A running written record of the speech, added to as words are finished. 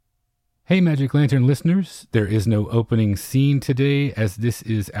Hey Magic Lantern listeners, there is no opening scene today as this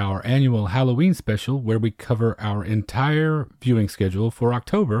is our annual Halloween special where we cover our entire viewing schedule for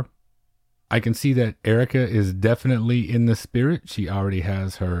October. I can see that Erica is definitely in the spirit. She already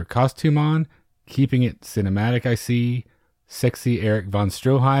has her costume on, keeping it cinematic I see. Sexy Eric von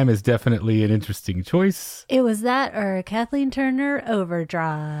Stroheim is definitely an interesting choice. It was that or Kathleen Turner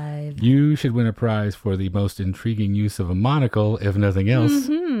Overdrive. You should win a prize for the most intriguing use of a monocle, if nothing else.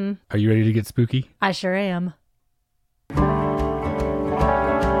 Mm-hmm. Are you ready to get spooky? I sure am.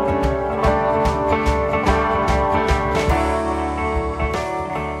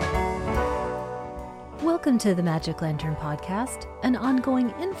 Welcome to the Magic Lantern Podcast, an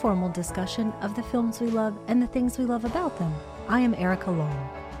ongoing informal discussion of the films we love and the things we love about them. I am Erica Long.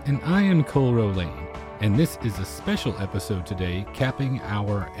 And I am Cole Rolane. And this is a special episode today, capping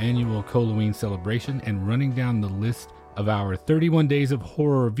our annual Halloween celebration and running down the list of our 31 Days of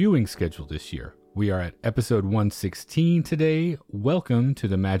Horror viewing schedule this year. We are at episode 116 today. Welcome to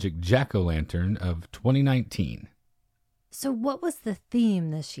the Magic Jack-O-Lantern of 2019. So what was the theme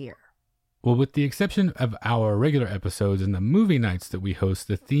this year? Well, with the exception of our regular episodes and the movie nights that we host,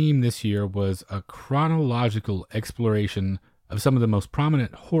 the theme this year was a chronological exploration of some of the most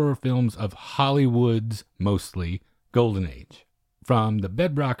prominent horror films of Hollywood's, mostly, golden age. From the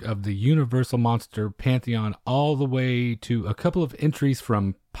bedrock of the Universal Monster Pantheon all the way to a couple of entries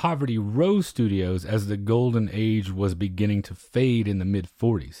from Poverty Row Studios as the golden age was beginning to fade in the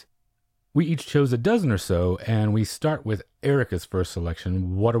mid-40s. We each chose a dozen or so, and we start with Erica's first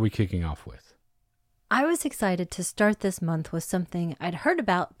selection. What are we kicking off with? I was excited to start this month with something I'd heard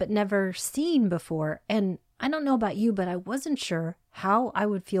about but never seen before, and I don't know about you, but I wasn't sure how I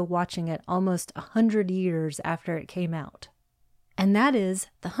would feel watching it almost 100 years after it came out. And that is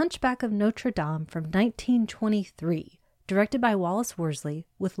The Hunchback of Notre Dame from 1923, directed by Wallace Worsley,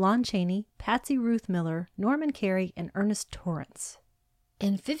 with Lon Chaney, Patsy Ruth Miller, Norman Carey, and Ernest Torrance.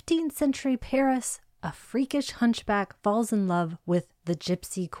 In 15th century Paris, a freakish hunchback falls in love with the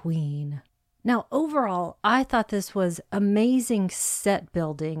Gypsy Queen. Now, overall, I thought this was amazing set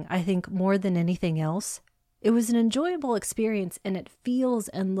building, I think more than anything else. It was an enjoyable experience and it feels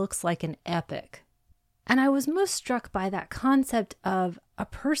and looks like an epic. And I was most struck by that concept of a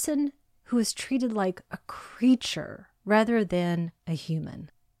person who is treated like a creature rather than a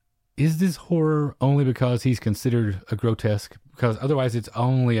human. Is this horror only because he's considered a grotesque? Because otherwise it's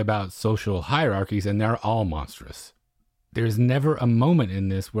only about social hierarchies and they're all monstrous. There's never a moment in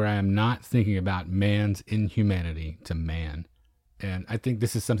this where I am not thinking about man's inhumanity to man. And I think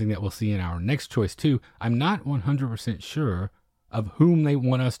this is something that we'll see in our next choice too. I'm not 100% sure of whom they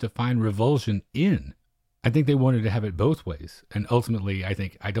want us to find revulsion in. I think they wanted to have it both ways. And ultimately, I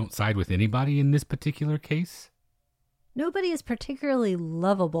think I don't side with anybody in this particular case. Nobody is particularly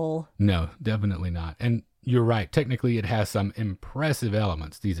lovable. No, definitely not. And you're right. Technically, it has some impressive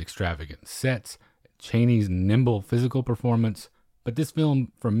elements, these extravagant sets, Chaney's nimble physical performance. But this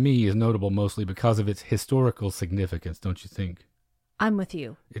film, for me, is notable mostly because of its historical significance, don't you think? I'm with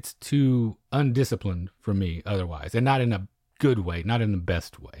you. It's too undisciplined for me otherwise, and not in a good way, not in the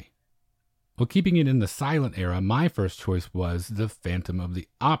best way. Well, keeping it in the silent era, my first choice was The Phantom of the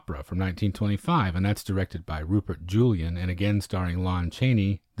Opera from 1925, and that's directed by Rupert Julian, and again starring Lon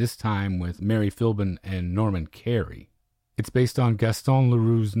Chaney, this time with Mary Philbin and Norman Carey. It's based on Gaston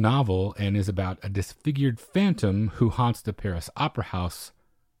Leroux's novel and is about a disfigured phantom who haunts the Paris Opera House,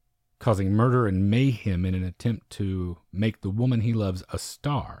 causing murder and mayhem in an attempt to make the woman he loves a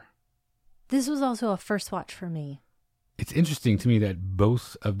star. This was also a first watch for me. It's interesting to me that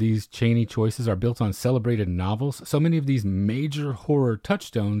both of these Chaney choices are built on celebrated novels. So many of these major horror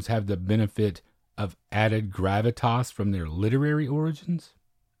touchstones have the benefit of added gravitas from their literary origins.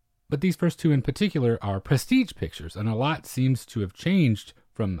 But these first two in particular are prestige pictures, and a lot seems to have changed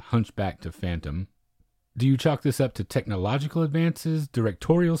from Hunchback to Phantom. Do you chalk this up to technological advances,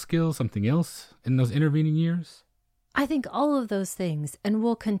 directorial skills, something else in those intervening years? I think all of those things, and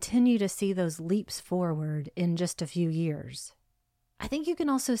we'll continue to see those leaps forward in just a few years. I think you can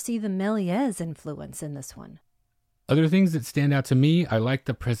also see the Méliès influence in this one. Other things that stand out to me, I like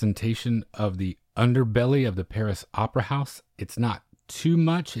the presentation of the underbelly of the Paris Opera House. It's not too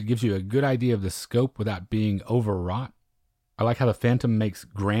much. It gives you a good idea of the scope without being overwrought. I like how the Phantom makes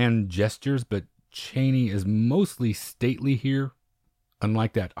grand gestures, but Chaney is mostly stately here.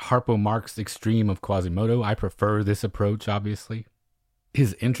 Unlike that Harpo Marx extreme of Quasimodo, I prefer this approach, obviously.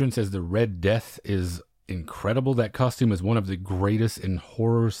 His entrance as the Red Death is incredible. That costume is one of the greatest in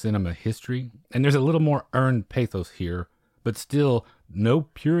horror cinema history. And there's a little more earned pathos here, but still no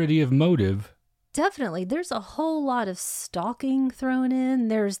purity of motive, Definitely. There's a whole lot of stalking thrown in.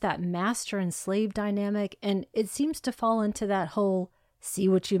 There's that master and slave dynamic, and it seems to fall into that whole see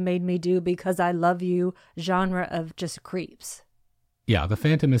what you made me do because I love you genre of just creeps. Yeah, the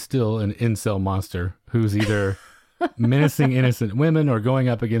Phantom is still an incel monster who's either menacing innocent women or going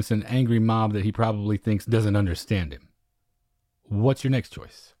up against an angry mob that he probably thinks doesn't understand him. What's your next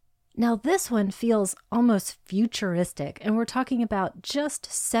choice? Now, this one feels almost futuristic, and we're talking about just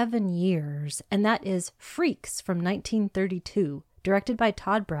 7 years, and that is Freaks from 1932, directed by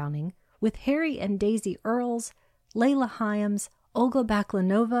Todd Browning, with Harry and Daisy Earls, Layla Hyams, Olga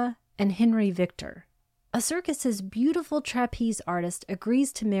Baklanova, and Henry Victor. A circus's beautiful trapeze artist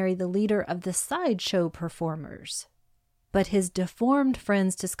agrees to marry the leader of the sideshow performers, but his deformed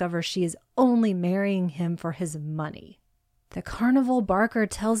friends discover she is only marrying him for his money. The carnival barker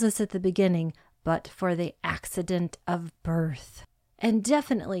tells us at the beginning, but for the accident of birth. And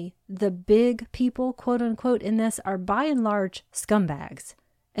definitely, the big people, quote unquote, in this are by and large scumbags.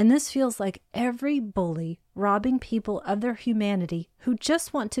 And this feels like every bully robbing people of their humanity who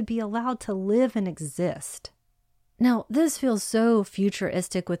just want to be allowed to live and exist. Now, this feels so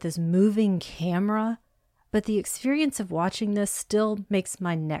futuristic with this moving camera, but the experience of watching this still makes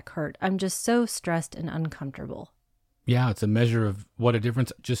my neck hurt. I'm just so stressed and uncomfortable. Yeah, it's a measure of what a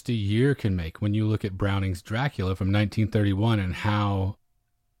difference just a year can make when you look at Browning's Dracula from 1931 and how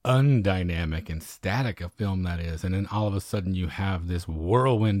undynamic and static a film that is. And then all of a sudden you have this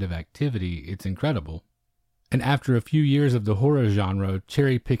whirlwind of activity. It's incredible. And after a few years of the horror genre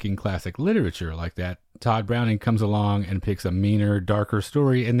cherry-picking classic literature like that, Todd Browning comes along and picks a meaner, darker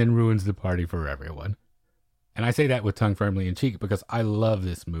story and then ruins the party for everyone. And I say that with tongue firmly in cheek because I love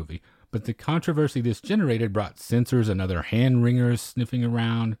this movie. But the controversy this generated brought censors and other hand-wringers sniffing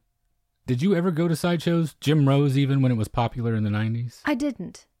around. Did you ever go to sideshows? Jim Rose even, when it was popular in the 90s? I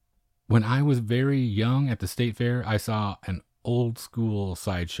didn't. When I was very young at the State Fair, I saw an old-school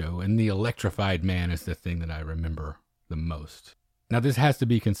sideshow, and the Electrified Man is the thing that I remember the most. Now, this has to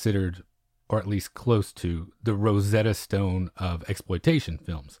be considered, or at least close to, the Rosetta Stone of exploitation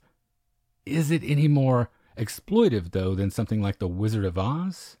films. Is it any more exploitive, though, than something like The Wizard of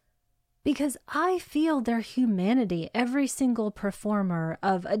Oz? Because I feel their humanity, every single performer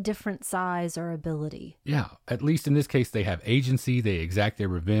of a different size or ability. Yeah, at least in this case, they have agency, they exact their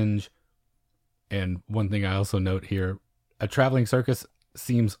revenge. And one thing I also note here, a traveling circus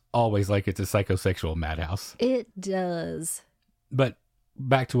seems always like it's a psychosexual madhouse. It does. But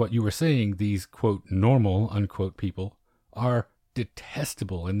back to what you were saying, these, quote, normal, unquote, people are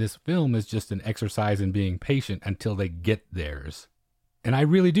detestable. And this film is just an exercise in being patient until they get theirs. And I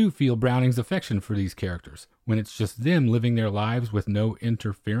really do feel Browning's affection for these characters. When it's just them living their lives with no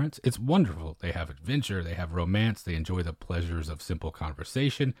interference, it's wonderful. They have adventure, they have romance, they enjoy the pleasures of simple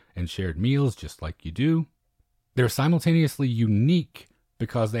conversation and shared meals just like you do. They're simultaneously unique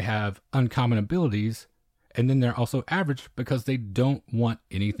because they have uncommon abilities, and then they're also average because they don't want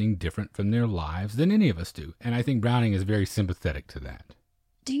anything different from their lives than any of us do. And I think Browning is very sympathetic to that.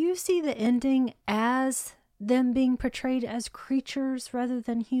 Do you see the ending as them being portrayed as creatures rather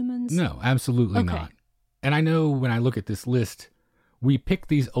than humans? No, absolutely not. And I know when I look at this list, we pick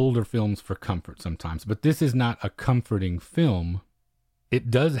these older films for comfort sometimes, but this is not a comforting film. It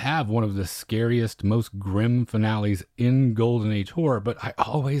does have one of the scariest, most grim finales in Golden Age horror, but I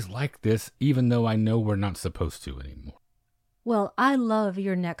always like this, even though I know we're not supposed to anymore. Well, I love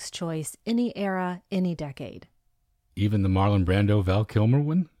your next choice, any era, any decade. Even the Marlon Brando, Val Kilmer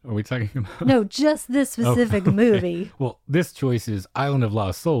one? Are we talking about? No, just this specific movie. Well, this choice is Island of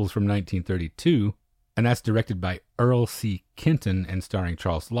Lost Souls from 1932, and that's directed by Earl C. Kenton and starring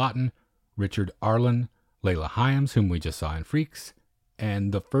Charles Laughton, Richard Arlen, Layla Hyams, whom we just saw in Freaks,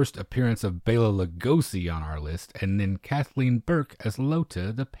 and the first appearance of Bela Lugosi on our list, and then Kathleen Burke as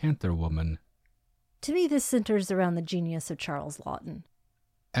Lota, the Panther Woman. To me, this centers around the genius of Charles Laughton.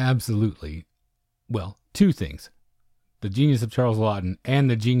 Absolutely. Well, two things. The genius of Charles Laughton and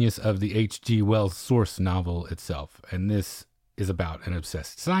the genius of the H.G. Wells source novel itself. And this is about an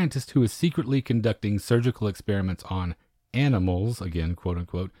obsessed scientist who is secretly conducting surgical experiments on animals, again, quote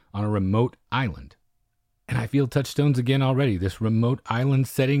unquote, on a remote island. And I feel touchstones again already. This remote island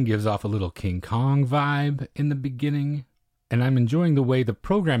setting gives off a little King Kong vibe in the beginning. And I'm enjoying the way the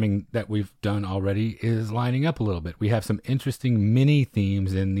programming that we've done already is lining up a little bit. We have some interesting mini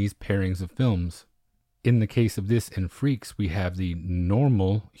themes in these pairings of films. In the case of this and Freaks, we have the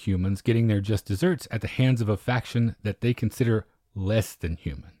normal humans getting their just desserts at the hands of a faction that they consider less than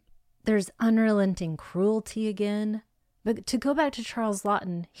human. There's unrelenting cruelty again. But to go back to Charles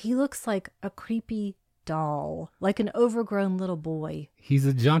Laughton, he looks like a creepy doll, like an overgrown little boy. He's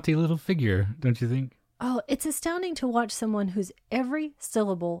a jaunty little figure, don't you think? Oh, it's astounding to watch someone whose every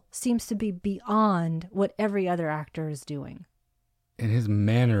syllable seems to be beyond what every other actor is doing. And his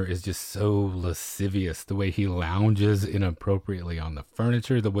manner is just so lascivious. The way he lounges inappropriately on the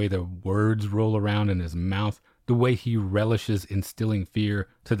furniture, the way the words roll around in his mouth, the way he relishes instilling fear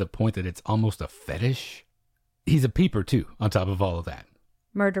to the point that it's almost a fetish. He's a peeper, too, on top of all of that.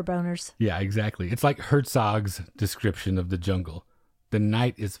 Murder boners. Yeah, exactly. It's like Herzog's description of the jungle. The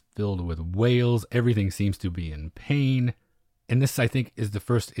night is filled with wails. Everything seems to be in pain. And this, I think, is the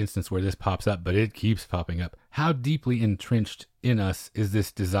first instance where this pops up, but it keeps popping up. How deeply entrenched in us is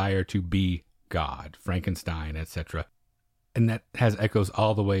this desire to be God, Frankenstein, etc.? And that has echoes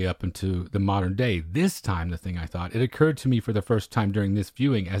all the way up into the modern day. This time, the thing I thought, it occurred to me for the first time during this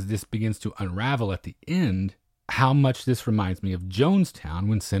viewing, as this begins to unravel at the end, how much this reminds me of Jonestown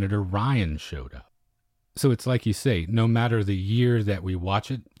when Senator Ryan showed up. So it's like you say, no matter the year that we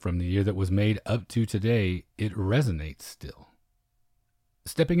watch it, from the year that was made up to today, it resonates still.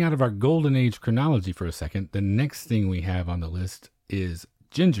 Stepping out of our golden age chronology for a second, the next thing we have on the list is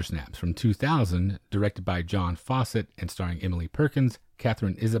Ginger Snaps from 2000, directed by John Fawcett and starring Emily Perkins,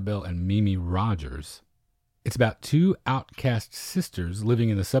 Katharine Isabelle, and Mimi Rogers. It's about two outcast sisters living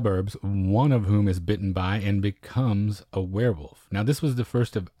in the suburbs, one of whom is bitten by and becomes a werewolf. Now, this was the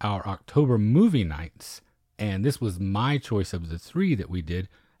first of our October movie nights, and this was my choice of the three that we did.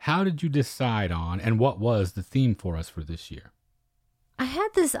 How did you decide on, and what was the theme for us for this year? I had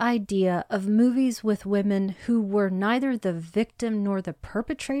this idea of movies with women who were neither the victim nor the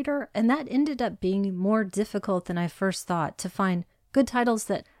perpetrator, and that ended up being more difficult than I first thought, to find good titles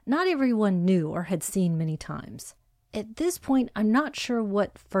that not everyone knew or had seen many times. At this point, I'm not sure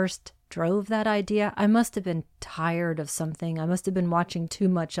what first drove that idea. I must have been tired of something. I must have been watching too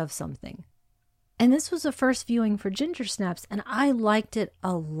much of something. And this was a first viewing for Ginger Snaps, and I liked it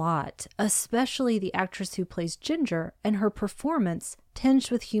a lot, especially the actress who plays Ginger and her performance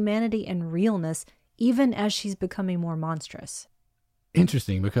tinged with humanity and realness, even as she's becoming more monstrous.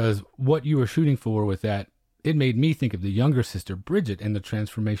 Interesting, because what you were shooting for with that, it made me think of the younger sister, Bridget, and the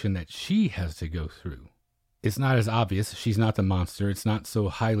transformation that she has to go through. It's not as obvious. She's not the monster. It's not so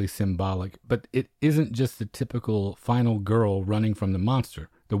highly symbolic, but it isn't just the typical final girl running from the monster.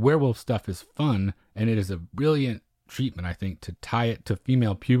 The werewolf stuff is fun, and it is a brilliant treatment, I think, to tie it to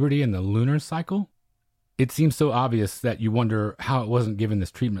female puberty and the lunar cycle. It seems so obvious that you wonder how it wasn't given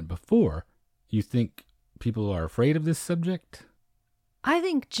this treatment before. You think people are afraid of this subject? I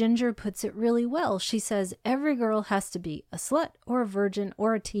think Ginger puts it really well. She says every girl has to be a slut or a virgin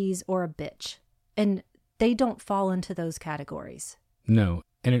or a tease or a bitch. And they don't fall into those categories. No.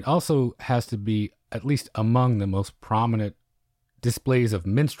 And it also has to be at least among the most prominent displays of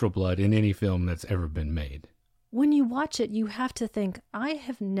menstrual blood in any film that's ever been made. When you watch it, you have to think, I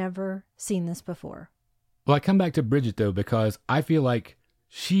have never seen this before. Well, I come back to Bridget, though, because I feel like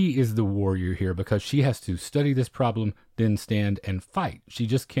she is the warrior here, because she has to study this problem, then stand and fight. She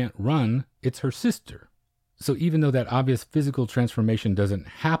just can't run. It's her sister. So even though that obvious physical transformation doesn't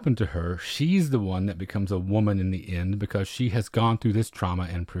happen to her, she's the one that becomes a woman in the end because she has gone through this trauma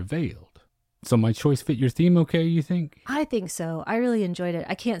and prevailed. So my choice fit your theme okay, you think? I think so. I really enjoyed it.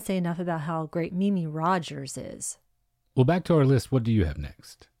 I can't say enough about how great Mimi Rogers is. Well, back to our list. What do you have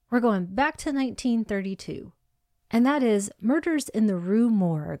next? We're going back to 1932. And that is Murders in the Rue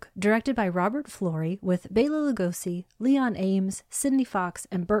Morgue, directed by Robert Florey with Bela Lugosi, Leon Ames, Sidney Fox,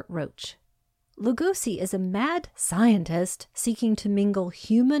 and Burt Roach. Lugosi is a mad scientist seeking to mingle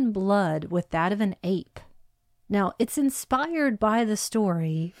human blood with that of an ape. Now, it's inspired by the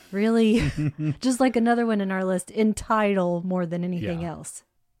story, really, just like another one in our list, in title more than anything else.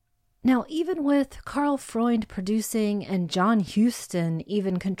 Now, even with Carl Freund producing and John Huston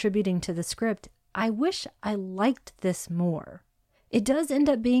even contributing to the script, I wish I liked this more. It does end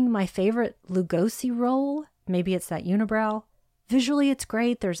up being my favorite Lugosi role. Maybe it's that unibrow. Visually, it's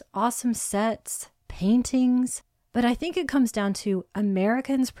great. There's awesome sets, paintings. But I think it comes down to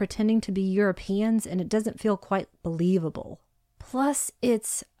Americans pretending to be Europeans, and it doesn't feel quite believable. Plus,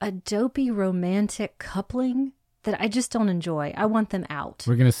 it's a dopey romantic coupling that I just don't enjoy. I want them out.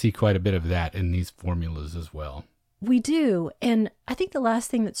 We're going to see quite a bit of that in these formulas as well. We do, and I think the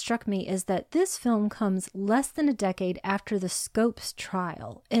last thing that struck me is that this film comes less than a decade after the Scopes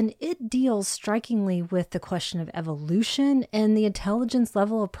trial, and it deals strikingly with the question of evolution and the intelligence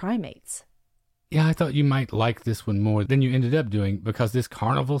level of primates. Yeah, I thought you might like this one more than you ended up doing, because this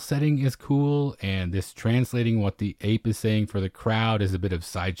carnival setting is cool, and this translating what the ape is saying for the crowd is a bit of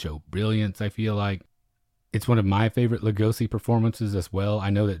sideshow brilliance, I feel like. It's one of my favorite Lugosi performances as well. I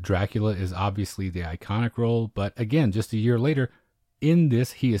know that Dracula is obviously the iconic role, but again, just a year later, in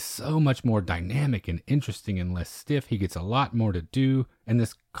this, he is so much more dynamic and interesting and less stiff. He gets a lot more to do, and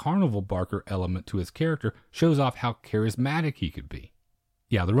this carnival barker element to his character shows off how charismatic he could be.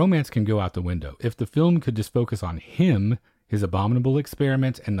 Yeah, the romance can go out the window. If the film could just focus on him, his abominable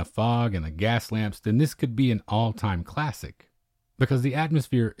experiments, and the fog and the gas lamps, then this could be an all-time classic. Because the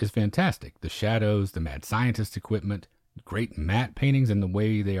atmosphere is fantastic. The shadows, the mad scientist equipment, great matte paintings, and the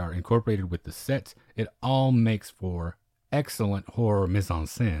way they are incorporated with the sets, it all makes for excellent horror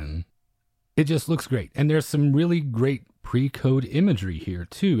mise-en-scène. It just looks great. And there's some really great pre-code imagery here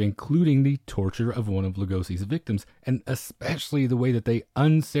too, including the torture of one of Lugosi's victims, and especially the way that they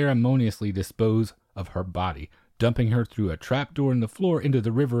unceremoniously dispose of her body, dumping her through a trapdoor in the floor into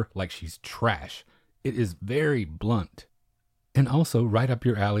the river like she's trash. It is very blunt. And also, right up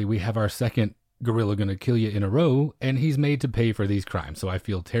your alley, we have our second gorilla gonna kill you in a row, and he's made to pay for these crimes, so I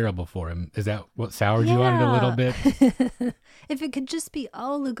feel terrible for him. Is that what soured you on it a little bit? If it could just be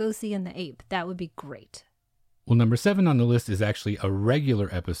all Lugosi and the ape, that would be great. Well, number 7 on the list is actually a regular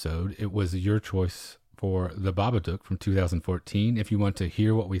episode. It was your choice for The Babadook from 2014. If you want to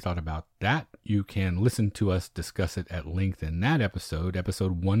hear what we thought about that, you can listen to us discuss it at length in that episode,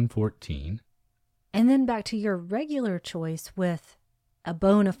 episode 114. And then back to your regular choice with a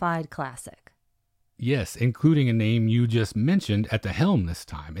bona fide classic. Yes, including a name you just mentioned at the helm this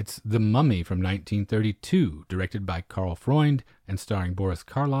time. It's The Mummy from 1932, directed by Karl Freund and starring Boris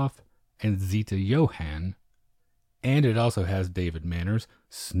Karloff and Zita Johann. And it also has David Manners,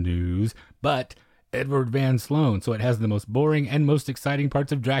 snooze, but Edward Van Sloan, so it has the most boring and most exciting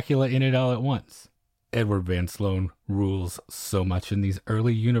parts of Dracula in it all at once. Edward Van Sloan rules so much in these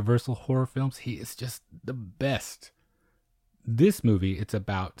early Universal horror films. He is just the best. This movie, it's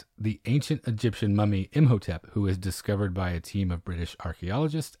about the ancient Egyptian mummy Imhotep, who is discovered by a team of British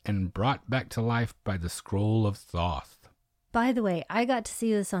archaeologists and brought back to life by the Scroll of Thoth. By the way, I got to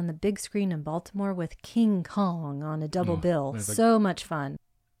see this on the big screen in Baltimore with King Kong on a double bill. So much fun.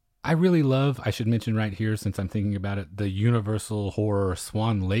 I really love, I should mention right here since I'm thinking about it, the Universal horror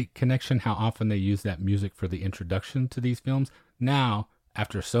Swan Lake connection, how often they use that music for the introduction to these films. Now,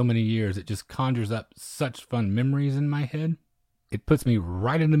 after so many years, it just conjures up such fun memories in my head. It puts me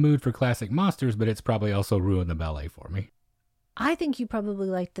right in the mood for classic monsters, but it's probably also ruined the ballet for me. I think you probably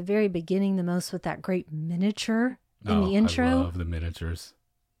liked the very beginning the most with that great miniature in the intro. I love the miniatures.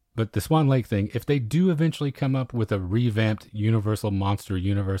 But the Swan Lake thing, if they do eventually come up with a revamped Universal Monster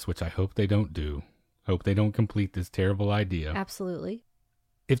Universe, which I hope they don't do, hope they don't complete this terrible idea. Absolutely.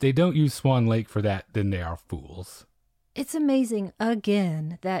 If they don't use Swan Lake for that, then they are fools. It's amazing,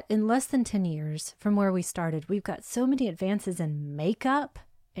 again, that in less than 10 years from where we started, we've got so many advances in makeup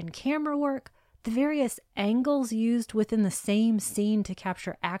and camera work. The various angles used within the same scene to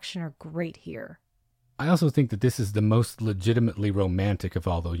capture action are great here. I also think that this is the most legitimately romantic of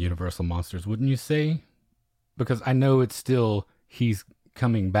all the Universal monsters, wouldn't you say? Because I know it's still he's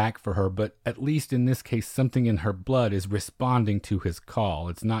coming back for her, but at least in this case, something in her blood is responding to his call.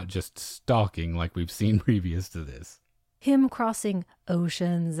 It's not just stalking like we've seen previous to this. Him crossing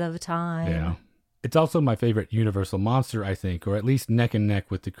oceans of time. Yeah. It's also my favorite Universal monster, I think, or at least neck and neck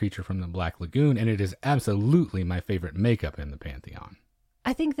with the creature from the Black Lagoon, and it is absolutely my favorite makeup in the Pantheon.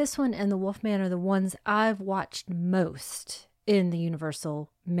 I think this one and the Wolfman are the ones I've watched most in the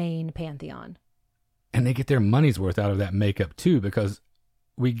Universal main Pantheon. And they get their money's worth out of that makeup too, because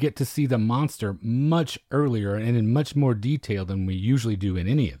we get to see the monster much earlier and in much more detail than we usually do in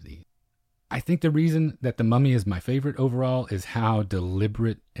any of these. I think the reason that The Mummy is my favorite overall is how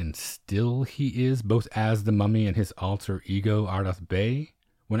deliberate and still he is, both as the mummy and his alter ego, Ardath Bey.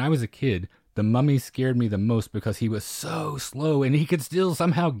 When I was a kid, The Mummy scared me the most because he was so slow and he could still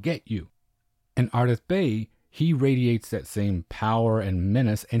somehow get you. And Ardath Bey, he radiates that same power and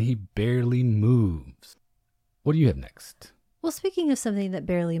menace, and he barely moves. What do you have next? Well, speaking of something that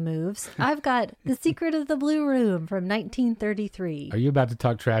barely moves, I've got The Secret of the Blue Room from 1933. Are you about to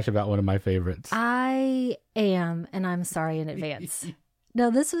talk trash about one of my favorites? I am, and I'm sorry in advance.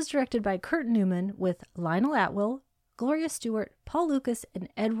 Now, this was directed by Kurt Newman with Lionel Atwill, Gloria Stewart, Paul Lucas, and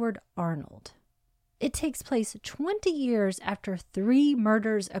Edward Arnold. It takes place 20 years after 3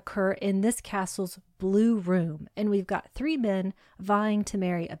 murders occur in this castle's Blue Room, and we've got 3 men vying to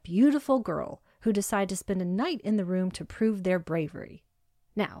marry a beautiful girl who decide to spend a night in the room to prove their bravery.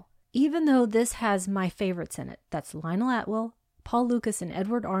 Now, even though this has my favorites in it, that's Lionel Atwill, Paul Lucas, and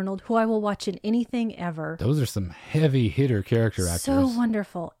Edward Arnold, who I will watch in anything ever. Those are some heavy hitter character actors. So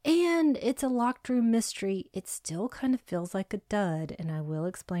wonderful. And it's a locked room mystery. It still kind of feels like a dud, and I will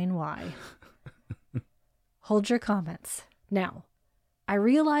explain why. hold your comments. Now, I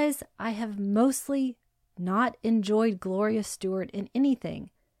realize I have mostly not enjoyed Gloria Stewart in anything.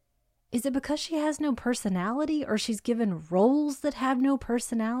 Is it because she has no personality, or she's given roles that have no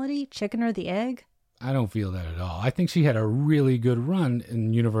personality? Chicken or the egg? I don't feel that at all. I think she had a really good run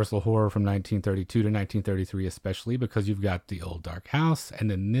in Universal Horror from 1932 to 1933, especially because you've got The Old Dark House,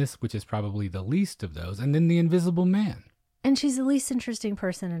 and then this, which is probably the least of those, and then The Invisible Man. And she's the least interesting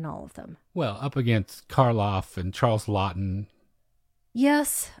person in all of them. Well, up against Karloff and Charles Laughton.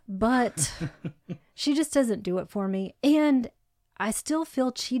 Yes, but she just doesn't do it for me. And I still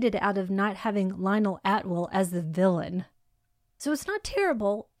feel cheated out of not having Lionel Atwill as the villain. So it's not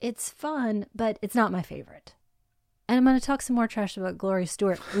terrible, it's fun, but it's not my favorite. And I'm going to talk some more trash about Gloria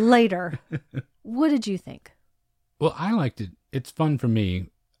Stewart later. What did you think? Well, I liked it. It's fun for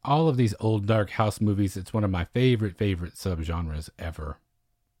me. All of these old dark house movies, it's one of my favorite subgenres ever.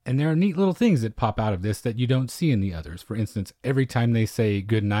 And there are neat little things that pop out of this that you don't see in the others. For instance, every time they say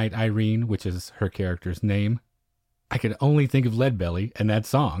 "Good night, Irene," which is her character's name, I could only think of Leadbelly and that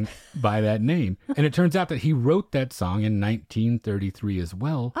song by that name. And it turns out that he wrote that song in 1933 as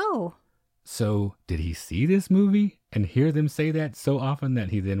well. Oh. So did he see this movie and hear them say that so often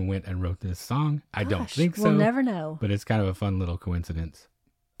that he then went and wrote this song? I don't think so. We'll never know. But it's kind of a fun little coincidence.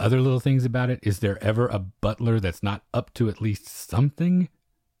 Other little things about it. Is there ever a butler that's not up to at least something?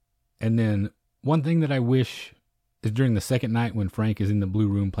 And then one thing that I wish is during the second night when Frank is in the blue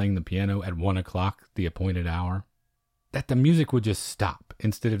room playing the piano at 1 o'clock, the appointed hour, that the music would just stop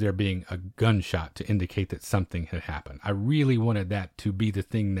instead of there being a gunshot to indicate that something had happened. I really wanted that to be the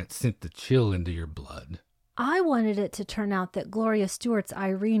thing that sent the chill into your blood. I wanted it to turn out that Gloria Stewart's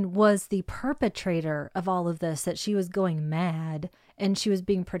Irene was the perpetrator of all of this, that she was going mad and she was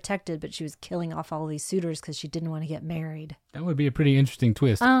being protected, but she was killing off all these suitors because she didn't want to get married. That would be a pretty interesting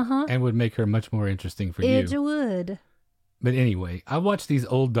twist. And would make her much more interesting for you. It would. But anyway, I watch these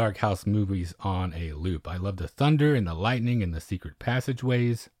old dark house movies on a loop. I love the thunder and the lightning and the secret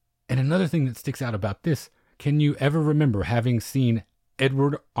passageways. And another thing that sticks out about this, can you ever remember having seen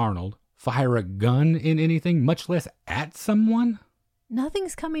Edward Arnold fire a gun in anything, much less at someone?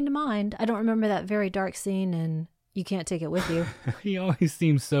 Nothing's coming to mind. I don't remember that very dark scene, and you can't take it with you. He always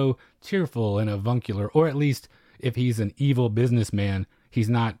seems so cheerful and avuncular, or at least if he's an evil businessman, he's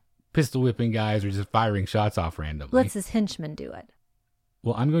not pistol whipping guys or just firing shots off randomly. Lets his henchmen do it.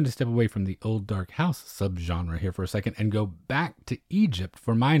 Well, I'm going to step away from the old dark house subgenre here for a second and go back to Egypt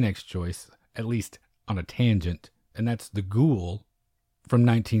for my next choice, at least on a tangent, and that's The Ghoul from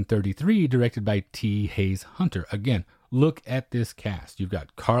 1933, directed by T. Hayes Hunter. Again, look at this cast. You've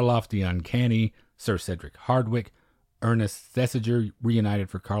got Karloff the Uncanny, Sir Cedric Hardwicke, Ernest Thesiger reunited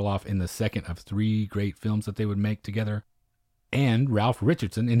for Karloff in the second of 3 great films that they would make together, and Ralph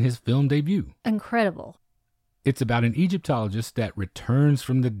Richardson in his film debut. Incredible. It's about an Egyptologist that returns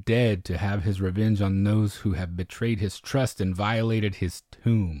from the dead to have his revenge on those who have betrayed his trust and violated his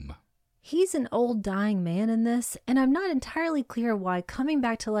tomb. He's an old dying man in this, and I'm not entirely clear why coming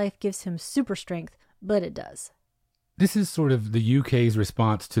back to life gives him super strength, but it does. This is sort of the UK's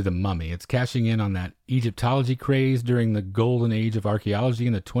response to The Mummy. It's cashing in on that Egyptology craze during the golden age of archaeology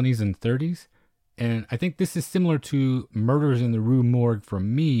in the 20s and 30s. And I think this is similar to Murders in the Rue Morgue for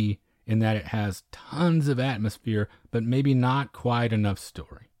me, in that it has tons of atmosphere, but maybe not quite enough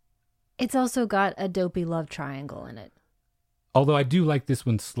story. It's also got a dopey love triangle in it. Although I do like this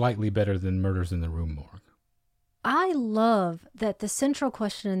one slightly better than Murders in the Rue Morgue. I love that the central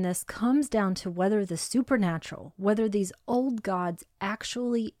question in this comes down to whether the supernatural, whether these old gods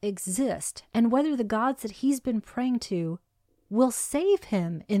actually exist, and whether the gods that he's been praying to will save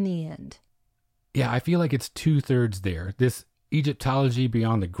him in the end. Yeah, I feel like it's 2/3 there. This Egyptology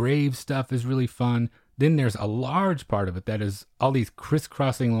beyond the grave stuff is really fun. Then there's a large part of it that is all these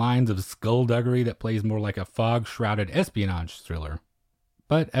crisscrossing lines of skullduggery that plays more like a fog-shrouded espionage thriller.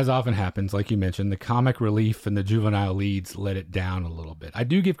 But as often happens, like you mentioned, the comic relief and the juvenile leads let it down a little bit. I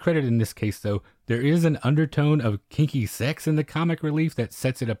do give credit in this case, though. There is an undertone of kinky sex in the comic relief that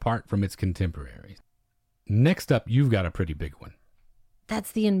sets it apart from its contemporaries. Next up, you've got a pretty big one.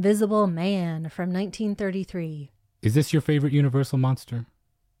 That's The Invisible Man from 1933. Is this your favorite Universal monster?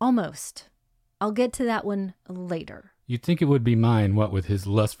 Almost. I'll get to that one later. You'd think it would be mine, what with his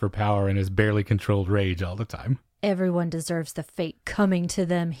lust for power and his barely controlled rage all the time. Everyone deserves the fate coming to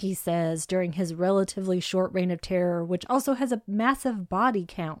them, he says, during his relatively short reign of terror, which also has a massive body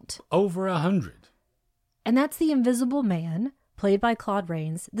count. Over 100. And that's The Invisible Man, played by Claude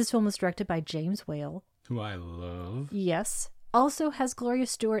Rains. This film was directed by James Whale. Who I love. Yes. Also has Gloria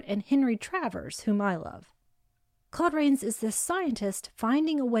Stewart and Henry Travers, whom I love. Claude Rains is this scientist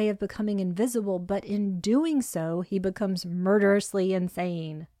finding a way of becoming invisible, but in doing so, he becomes murderously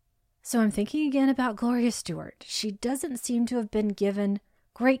insane. So I'm thinking again about Gloria Stewart. She doesn't seem to have been given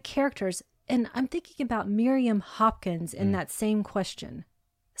great characters, and I'm thinking about Miriam Hopkins in that same question.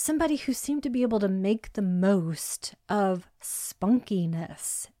 Somebody who seemed to be able to make the most of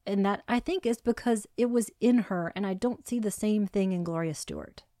spunkiness, and that I think is because it was in her, and I don't see the same thing in Gloria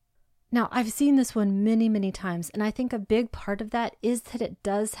Stewart. Now, I've seen this one many, many times, and I think a big part of that is that it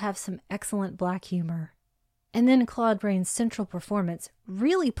does have some excellent black humor. And then Claude Rains' central performance,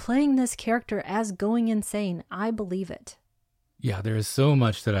 really playing this character as going insane. I believe it. Yeah, there is so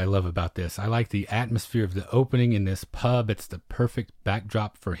much that I love about this. I like the atmosphere of the opening in this pub. It's the perfect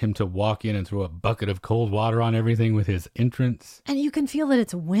backdrop for him to walk in and throw a bucket of cold water on everything with his entrance. And you can feel that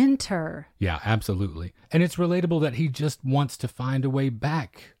it's winter. Yeah, absolutely. And it's relatable that he just wants to find a way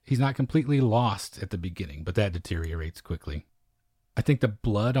back. He's not completely lost at the beginning, but that deteriorates quickly. I think the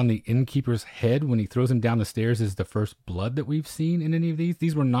blood on the innkeeper's head when he throws him down the stairs is the first blood that we've seen in any of these.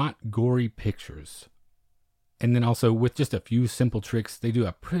 These were not gory pictures. And then also, with just a few simple tricks, they do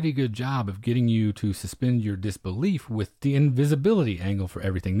a pretty good job of getting you to suspend your disbelief with the invisibility angle for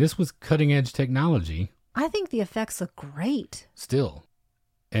everything. This was cutting-edge technology. I think the effects look great. Still.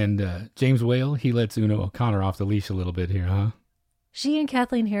 And James Whale, he lets Una O'Connor off the leash a little bit here, huh? She and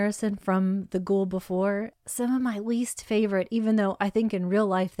Kathleen Harrison from The Ghoul Before, some of my least favorite, even though I think in real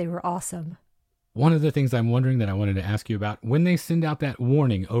life they were awesome. One of the things I'm wondering that I wanted to ask you about, when they send out that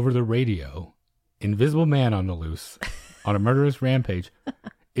warning over the radio, Invisible Man on the loose, on a murderous rampage.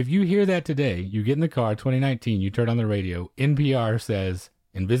 If you hear that today, you get in the car, 2019, you turn on the radio, NPR says,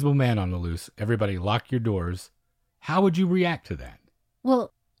 Invisible Man on the loose, everybody lock your doors. How would you react to that?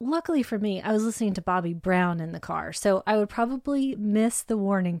 Well, luckily for me, I was listening to Bobby Brown in the car, so I would probably miss the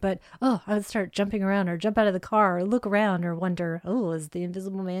warning, but I would start jumping around or jump out of the car or look around or wonder, is the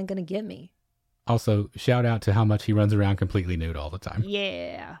Invisible Man going to get me? Also, shout out to how much he runs around completely nude all the time.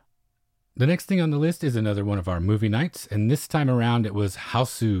 Yeah. The next thing on the list is another one of our movie nights, and this time around it was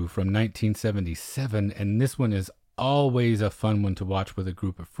Hausu from 1977, and this one is always a fun one to watch with a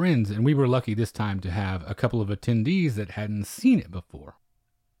group of friends, and we were lucky this time to have a couple of attendees that hadn't seen it before.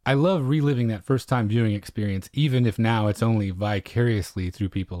 I love reliving that first-time viewing experience, even if now it's only vicariously through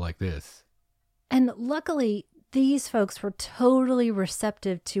people like this. And luckily, these folks were totally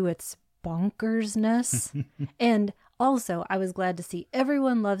receptive to its bonkersness, and also, I was glad to see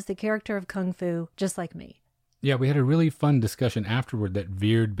everyone loves the character of Kung Fu, just like me. Yeah, we had a really fun discussion afterward that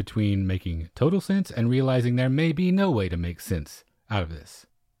veered between making total sense and realizing there may be no way to make sense out of this.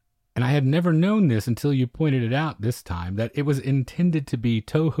 And I had never known this until you pointed it out this time, that it was intended to be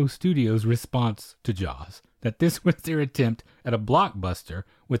Toho Studios' response to Jaws. That this was their attempt at a blockbuster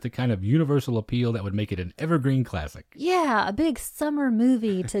with the kind of universal appeal that would make it an evergreen classic. Yeah, a big summer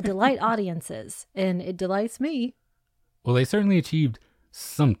movie to delight audiences, and it delights me. Well, they certainly achieved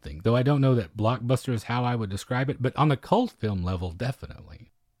something, though I don't know that blockbuster is how I would describe it, but on the cult film level, definitely.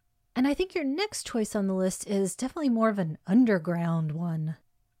 And I think your next choice on the list is definitely more of an underground one.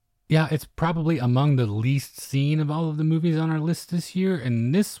 Yeah, it's probably among the least seen of all of the movies on our list this year,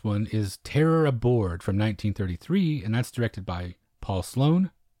 and this one is Terror Aboard from 1933, and that's directed by Paul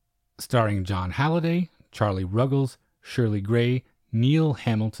Sloan, starring John Halliday, Charlie Ruggles, Shirley Gray, Neil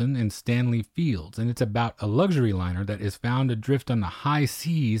Hamilton, and Stanley Fields, and it's about a luxury liner that is found adrift on the high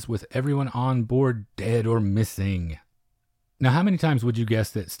seas with everyone on board dead or missing. Now, how many times would you guess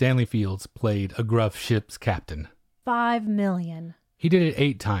that Stanley Fields played a gruff ship's captain? 5 million. He did it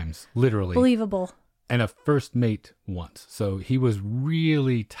 8 times, literally. Believable. And a first mate once. So he was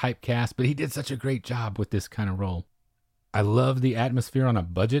really typecast, but he did such a great job with this kind of role. I love the atmosphere on a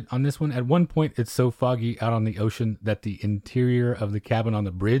budget on this one. At one point, it's so foggy out on the ocean that the interior of the cabin on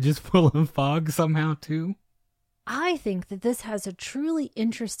the bridge is full of fog somehow, too. I think that this has a truly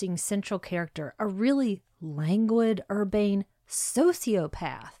interesting central character, a really languid, urbane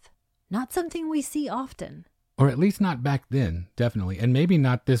sociopath. Not something we see often. Or at least not back then, definitely. And maybe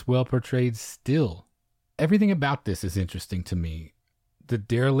not this well portrayed still. Everything about this is interesting to me. The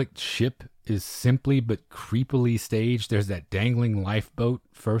derelict ship is simply but creepily staged. There's that dangling lifeboat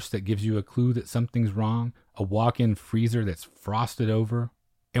first that gives you a clue that something's wrong, a walk-in freezer that's frosted over,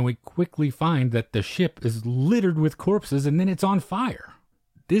 and we quickly find that the ship is littered with corpses and then it's on fire.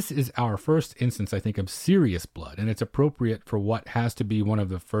 This is our first instance, I think, of serious blood, and it's appropriate for what has to be one of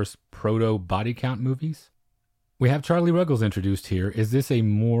the first proto-body count movies. We have Charlie Ruggles introduced here. Is this a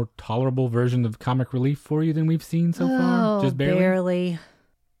more tolerable version of comic relief for you than we've seen so far? Just barely.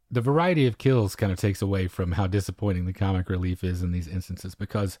 The variety of kills kind of takes away from how disappointing the comic relief is in these instances,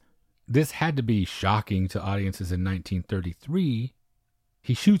 because this had to be shocking to audiences in 1933.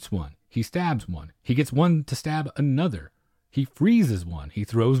 He shoots one. He stabs one. He gets one to stab another. He freezes one. He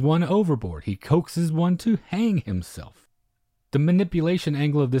throws one overboard. He coaxes one to hang himself. The manipulation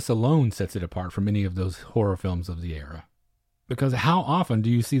angle of this alone sets it apart from any of those horror films of the era. Because how often do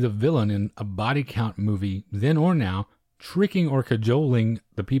you see the villain in a body count movie, then or now, tricking or cajoling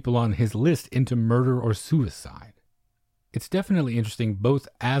the people on his list into murder or suicide? It's definitely interesting both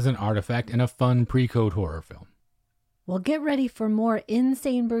as an artifact and a fun pre-code horror film. Well, get ready for more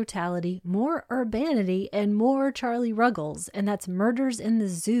insane brutality, more urbanity, and more Charlie Ruggles, and that's Murders in the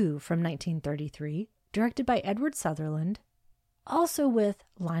Zoo from 1933, directed by Edward Sutherland. Also with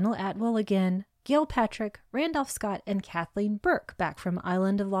Lionel Atwill again, Gail Patrick, Randolph Scott, and Kathleen Burke back from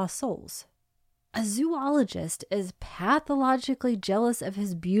Island of Lost Souls. A zoologist is pathologically jealous of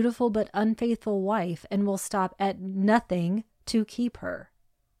his beautiful but unfaithful wife and will stop at nothing to keep her,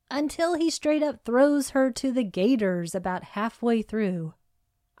 until he straight up throws her to the gators about halfway through.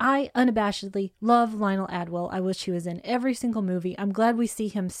 I unabashedly love Lionel Atwill. I wish he was in every single movie. I'm glad we see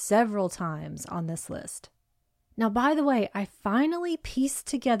him several times on this list. Now, by the way, I finally pieced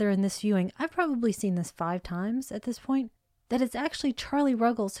together in this viewing, I've probably seen this 5 times at this point, that it's actually Charlie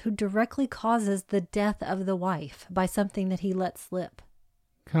Ruggles who directly causes the death of the wife by something that he let slip.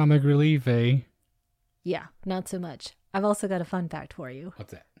 Comic relief, eh? Yeah, not so much. I've also got a fun fact for you.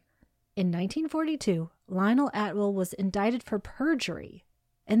 What's that? In 1942, Lionel Atwill was indicted for perjury,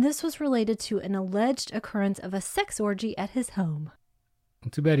 and this was related to an alleged occurrence of a sex orgy at his home.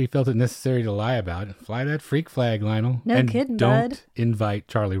 Too bad he felt it necessary to lie about it. Fly that freak flag, Lionel. No kidding, don't bud. invite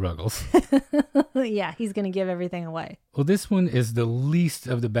Charlie Ruggles. Yeah, he's going to give everything away. Well, this one is the least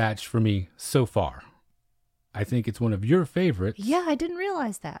of the batch for me so far. I think it's one of your favorites. Yeah, I didn't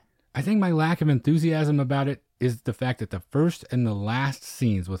realize that. I think my lack of enthusiasm about it is the fact that the first and the last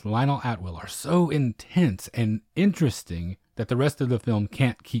scenes with Lionel Atwill are so intense and interesting that the rest of the film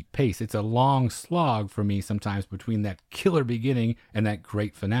can't keep pace. It's a long slog for me sometimes between that killer beginning and that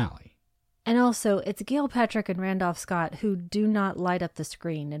great finale. And also, it's Gail Patrick and Randolph Scott who do not light up the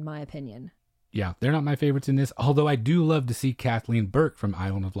screen, in my opinion. Yeah, they're not my favorites in this, although I do love to see Kathleen Burke from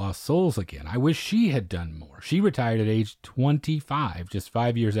Island of Lost Souls again. I wish she had done more. She retired at age 25, just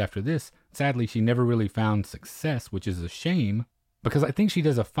 5 years after this. Sadly, she never really found success, which is a shame, because I think she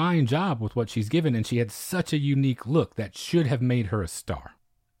does a fine job with what she's given, and she had such a unique look that should have made her a star.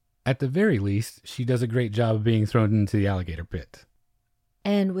 At the very least, she does a great job of being thrown into the alligator pit.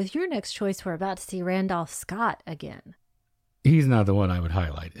 And with your next choice, we're about to see Randolph Scott again. He's not the one I would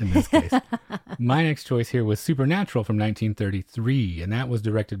highlight in this case. My next choice here was Supernatural from 1933, and that was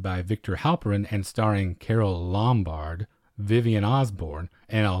directed by Victor Halperin and starring Carole Lombard, Vivian Osborne,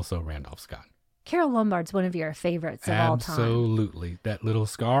 and also Randolph Scott. Carole Lombard's one of your favorites of all time. Absolutely. That little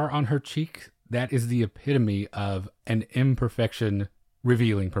scar on her cheek, that is the epitome of an imperfection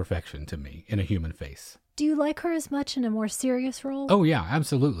revealing perfection to me in a human face. Do you like her as much in a more serious role? Oh, yeah,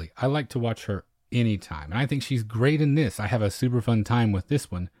 absolutely. I like to watch her anytime, and I think she's great in this. I have a super fun time with this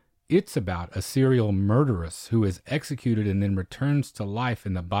one. It's about a serial murderess who is executed and then returns to life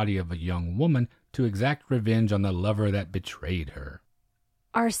in the body of a young woman to exact revenge on the lover that betrayed her.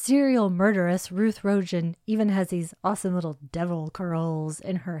 Our serial murderess, Ruth Rogen, even has these awesome little devil curls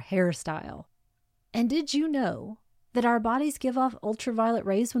in her hairstyle. And did you know that our bodies give off ultraviolet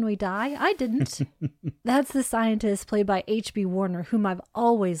rays when we die? I didn't. That's the scientist played by H.B. Warner, whom I've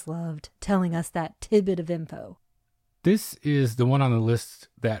always loved, telling us that tidbit of info. This is the one on the list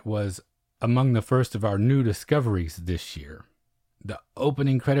that was among the first of our new discoveries this year. The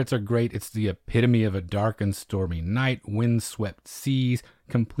opening credits are great. It's the epitome of a dark and stormy night, wind-swept seas,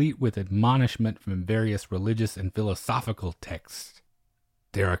 complete with admonishment from various religious and philosophical texts.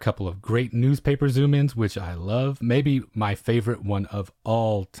 There are a couple of great newspaper zoom-ins, which I love. Maybe my favorite one of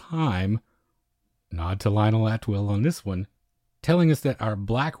all time, nod to Lionel Atwill on this one, telling us that our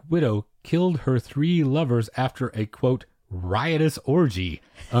Black Widow killed her 3 lovers after a, quote, riotous orgy,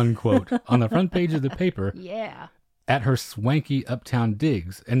 unquote, on the front page of the paper. Yeah. At her swanky uptown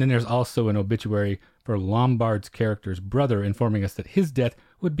digs. And then there's also an obituary for Lombard's character's brother informing us that his death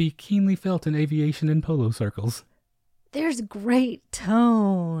would be keenly felt in aviation and polo circles. There's great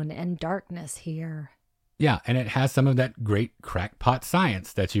tone and darkness here. Yeah, and it has some of that great crackpot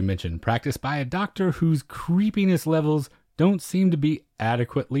science that you mentioned, practiced by a doctor whose creepiness levels don't seem to be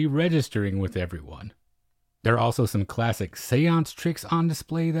adequately registering with everyone. There are also some classic seance tricks on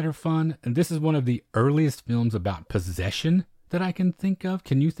display that are fun, and this is one of the earliest films about possession that I can think of.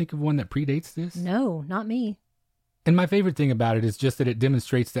 Can you think of one that predates this? No, not me. And my favorite thing about it is just that it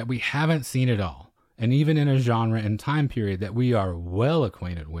demonstrates that we haven't seen it all. And even in a genre and time period that we are well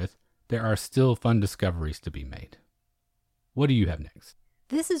acquainted with, there are still fun discoveries to be made. What do you have next?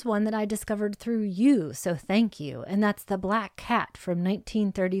 This is one that I discovered through you, so thank you. And that's The Black Cat from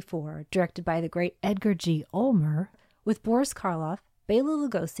 1934, directed by the great Edgar G. Ulmer, with Boris Karloff, Bela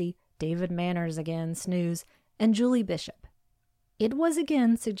Lugosi, David Manners again, snooze, and Julie Bishop. It was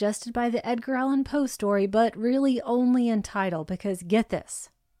again suggested by the Edgar Allan Poe story, but really only in title, because get this.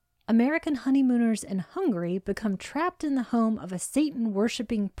 American honeymooners in Hungary become trapped in the home of a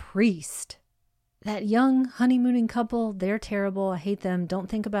Satan-worshipping priest. That young honeymooning couple, they're terrible. I hate them. Don't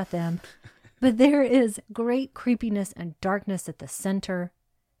think about them. But there is great creepiness and darkness at the center.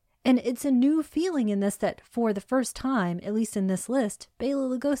 And it's a new feeling in this that for the first time, at least in this list, Bela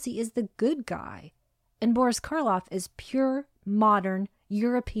Lugosi is the good guy. And Boris Karloff is pure, modern,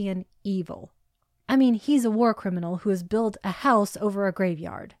 European evil. I mean, he's a war criminal who has built a house over a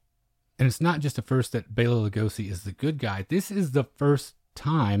graveyard. And it's not just the first that Bela Lugosi is the good guy. This is the first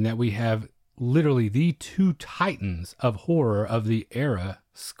time that we have literally the two titans of horror of the era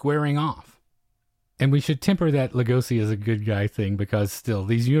squaring off. And we should temper that Lugosi is a good guy thing, because still,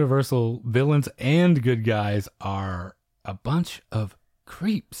 these Universal villains and good guys are a bunch of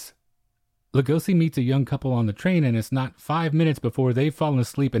creeps. Lugosi meets a young couple on the train, and it's not 5 minutes before they've fallen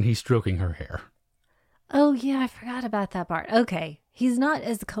asleep and he's stroking her hair. Oh, yeah, I forgot about that part. Okay, he's not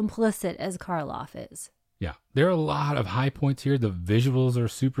as complicit as Karloff is. Yeah, there are a lot of high points here. The visuals are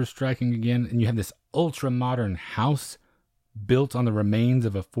super striking again, and you have this ultra-modern house built on the remains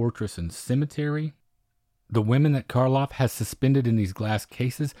of a fortress and cemetery. The women that Karloff has suspended in these glass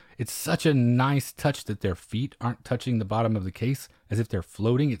cases, it's such a nice touch that their feet aren't touching the bottom of the case as if they're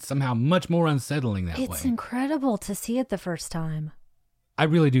floating. It's somehow much more unsettling that way. It's incredible to see it the first time. I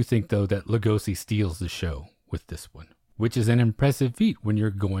really do think, though, that Lugosi steals the show with this one, which is an impressive feat when you're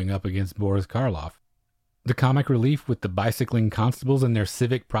going up against Boris Karloff. The comic relief with the bicycling constables and their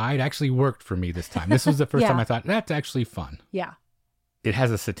civic pride actually worked for me this time. This was the first time I thought, that's actually fun. Yeah. It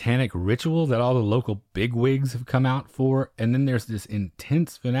has a satanic ritual that all the local bigwigs have come out for, and then there's this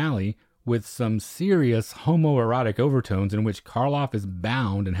intense finale with some serious homoerotic overtones in which Karloff is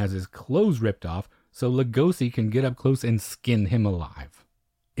bound and has his clothes ripped off so Lugosi can get up close and skin him alive.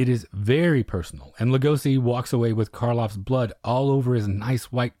 It is very personal, and Lugosi walks away with Karloff's blood all over his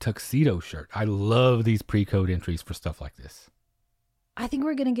nice white tuxedo shirt. I love these pre-code entries for stuff like this. I think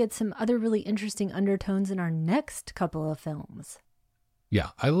we're going to get some other really interesting undertones in our next couple of films. Yeah,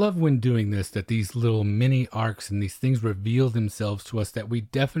 I love when doing this, that these little mini arcs and these things reveal themselves to us that we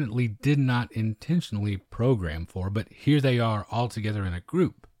definitely did not intentionally program for, but here they are all together in a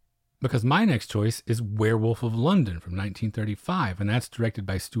group. Because my next choice is Werewolf of London from 1935, and that's directed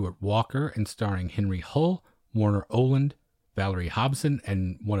by Stuart Walker and starring Henry Hull, Warner Oland, Valerie Hobson,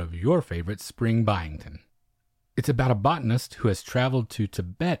 and one of your favorites, Spring Byington. It's about a botanist who has traveled to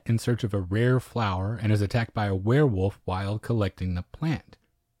Tibet in search of a rare flower and is attacked by a werewolf while collecting the plant.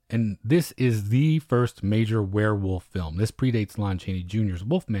 And this is the first major werewolf film. This predates Lon Chaney Jr.'s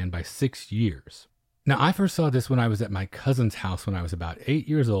Wolfman by 6 years. Now, I first saw this when I was at my cousin's house when I was about 8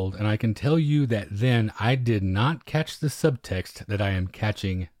 years old, and I can tell you that then I did not catch the subtext that I am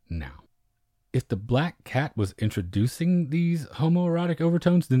catching now. If The Black Cat was introducing these homoerotic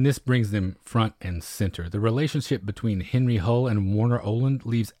overtones, then this brings them front and center. The relationship between Henry Hull and Warner Oland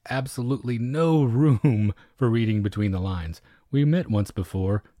leaves absolutely no room for reading between the lines. We met once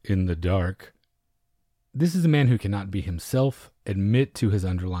before, in the dark. This is a man who cannot be himself, admit to his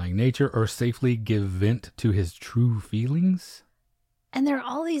underlying nature, or safely give vent to his true feelings. And there are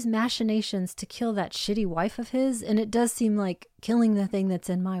all these machinations to kill that shitty wife of his, and it does seem like killing the thing that's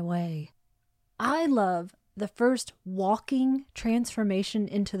in my way. I love the first walking transformation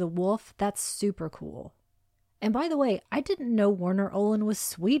into the wolf. That's super cool. And by the way, I didn't know Warner Oland was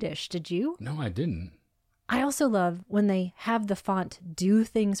Swedish. Did you? No, I didn't. I also love when they have the font do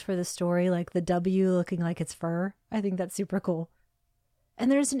things for the story, like the W looking like it's fur. I think that's super cool.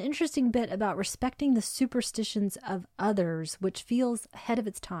 And there's an interesting bit about respecting the superstitions of others, which feels ahead of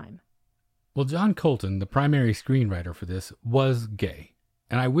its time. Well, John Colton, the primary screenwriter for this, was gay.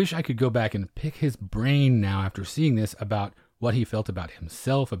 And I wish I could go back and pick his brain now after seeing this about what he felt about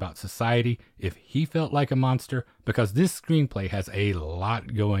himself, about society, if he felt like a monster, because this screenplay has a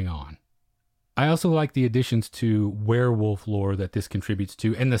lot going on. I also like the additions to werewolf lore that this contributes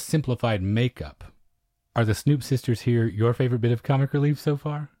to and the simplified makeup. Are the Snoop sisters here your favorite bit of comic relief so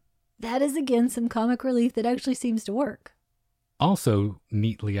far? That is again some comic relief that actually seems to work. Also,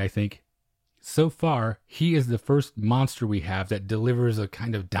 neatly, I think, so far, he is the first monster we have that delivers a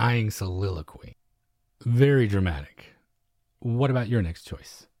kind of dying soliloquy. Very dramatic. What about your next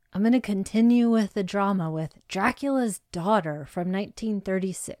choice? I'm going to continue with the drama with Dracula's Daughter from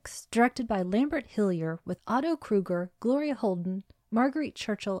 1936, directed by Lambert Hillier with Otto Kruger, Gloria Holden, Marguerite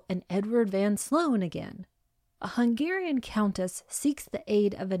Churchill, and Edward Van Sloan again. A Hungarian countess seeks the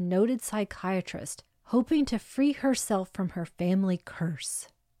aid of a noted psychiatrist, hoping to free herself from her family curse.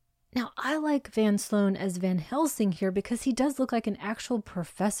 Now, I like Van Sloan as Van Helsing here because he does look like an actual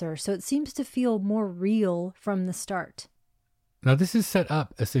professor, so it seems to feel more real from the start. Now, this is set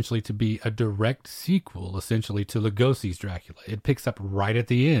up essentially to be a direct sequel, essentially, to Lugosi's Dracula. It picks up right at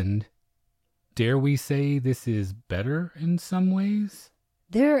the end. Dare we say this is better in some ways?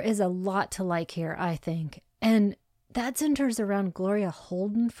 There is a lot to like here, I think. And that centers around Gloria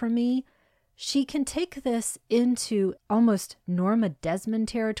Holden for me. She can take this into almost Norma Desmond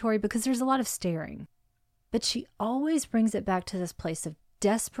territory because there's a lot of staring. But she always brings it back to this place of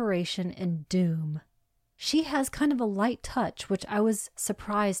desperation and doom. She has kind of a light touch, which I was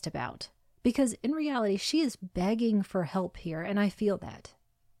surprised about, because in reality, she is begging for help here, and I feel that.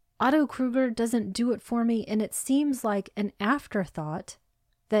 Otto Kruger doesn't do it for me, and it seems like an afterthought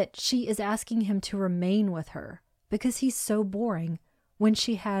that she is asking him to remain with her, because he's so boring when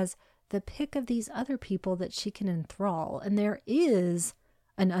she has the pick of these other people that she can enthrall, and there is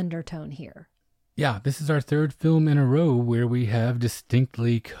an undertone here. Yeah, this is our third film in a row where we have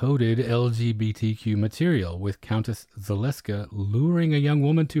distinctly coded LGBTQ material, with Countess Zaleska luring a young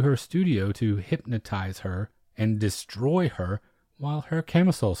woman to her studio to hypnotize her and destroy her while her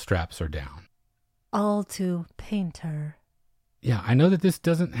camisole straps are down. All to paint her. Yeah, I know that this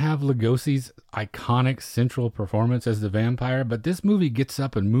doesn't have Lugosi's iconic central performance as the vampire, but this movie gets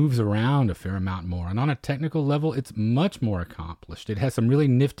up and moves around a fair amount more, and on a technical level, it's much more accomplished. It has some really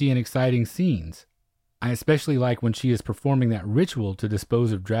nifty and exciting scenes. I especially like when she is performing that ritual to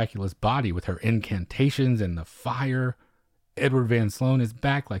dispose of Dracula's body with her incantations and the fire. Edward Van Sloan is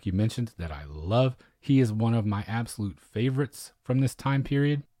back, like you mentioned, that I love. He is one of my absolute favorites from this time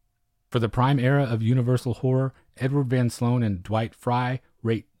period. For the prime era of Universal horror, Edward Van Sloan and Dwight Frye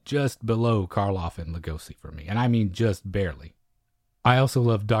rate just below Karloff and Lugosi for me, and I mean just barely. I also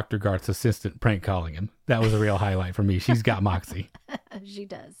love Dr. Garth's assistant prank calling him. That was a real highlight for me. She's got moxie. She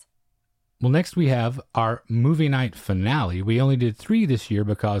does. Well, next we have our movie night finale. We only did 3 this year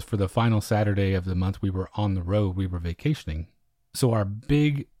because for the final Saturday of the month we were on the road, we were vacationing. So our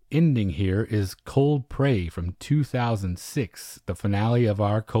big ending here is Cold Prey from 2006, the finale of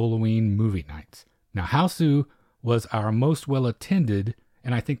our Halloween movie nights. Now, Hausu was our most well-attended,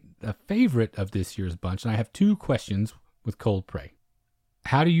 and I think the favorite of this year's bunch, and I have 2 questions with Cold Prey.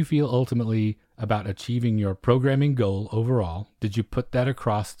 How do you feel ultimately about achieving your programming goal overall? Did you put that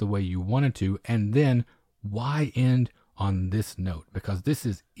across the way you wanted to? And then why end on this note? Because this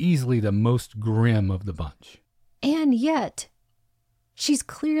is easily the most grim of the bunch. And yet, she's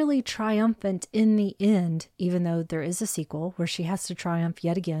clearly triumphant in the end, even though there is a sequel where she has to triumph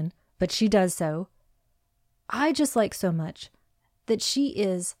yet again, but she does so. I just like so much that she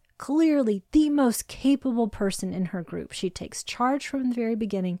is clearly the most capable person in her group. She takes charge from the very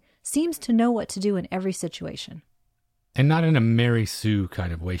beginning, seems to know what to do in every situation. And not in a Mary Sue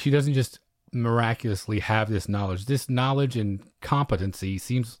kind of way. She doesn't just miraculously have this knowledge. This knowledge and competency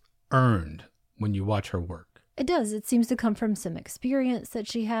seems earned when you watch her work. It does. It seems to come from some experience that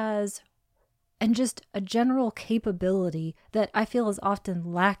she has and just a general capability that I feel is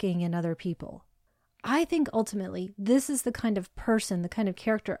often lacking in other people. I think ultimately this is the kind of person, the kind of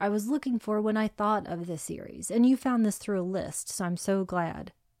character I was looking for when I thought of this series. And you found this through a list, so I'm so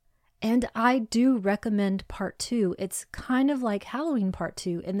glad. And I do recommend Part 2. It's kind of like Halloween Part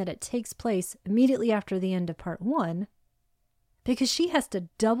 2 in that it takes place immediately after the end of Part 1 because she has to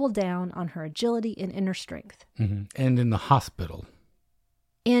double down on her agility and inner strength. Mm-hmm. And in the hospital.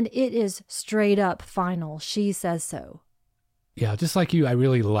 And it is straight up final. She says so. Yeah, just like you, I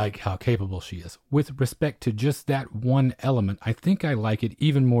really like how capable she is. With respect to just that one element, I think I like it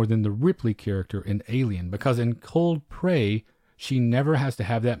even more than the Ripley character in Alien, because in Cold Prey, she never has to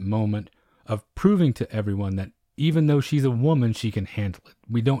have that moment of proving to everyone that even though she's a woman, she can handle it.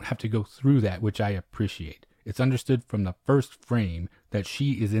 We don't have to go through that, which I appreciate. It's understood from the first frame that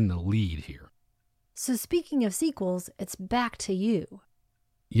she is in the lead here. So speaking of sequels, it's back to you.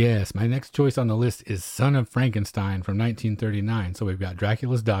 Yes, my next choice on the list is Son of Frankenstein from 1939. So we've got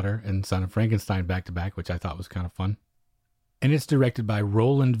Dracula's Daughter and Son of Frankenstein back to back, which I thought was kind of fun. And it's directed by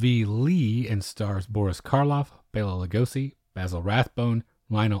Roland V. Lee and stars Boris Karloff, Bela Lugosi, Basil Rathbone,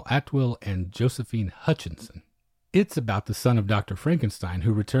 Lionel Atwill, and Josephine Hutchinson. It's about the son of Dr. Frankenstein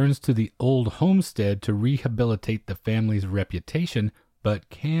who returns to the old homestead to rehabilitate the family's reputation, but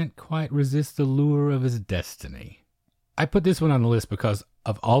can't quite resist the lure of his destiny. I put this one on the list because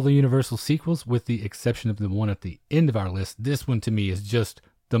Of all the Universal sequels, with the exception of the one at the end of our list, this one to me is just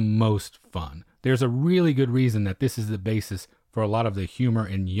the most fun. There's a really good reason that this is the basis for a lot of the humor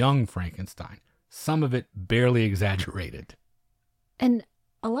in Young Frankenstein. Some of it barely exaggerated. And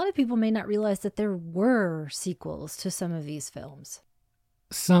a lot of people may not realize that there were sequels to some of these films.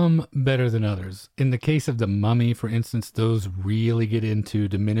 Some better than others. In the case of The Mummy, for instance, those really get into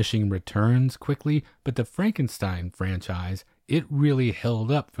diminishing returns quickly, but the Frankenstein franchise, it really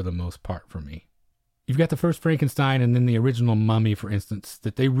held up for the most part for me. You've got the first Frankenstein and then the original Mummy, for instance,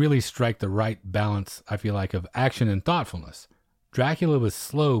 that they really strike the right balance, I feel like, of action and thoughtfulness. Dracula was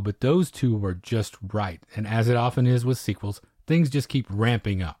slow, but those two were just right, and as it often is with sequels, things just keep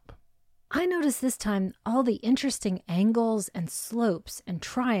ramping up. I noticed this time all the interesting angles and slopes and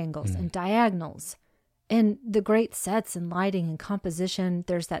triangles and diagonals. And the great sets and lighting and composition.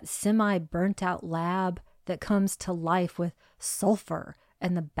 There's that semi-burnt out lab that comes to life with sulfur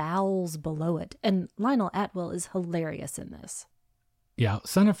and the bowels below it. And Lionel Atwill is hilarious in this. Yeah,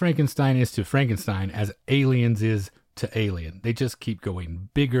 Son of Frankenstein is to Frankenstein as Aliens is to Alien. They just keep going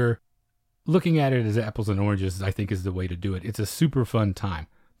bigger. Looking at it as apples and oranges, I think, is the way to do it. It's a super fun time.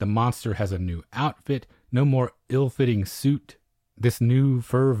 The monster has a new outfit, no more ill-fitting suit. This new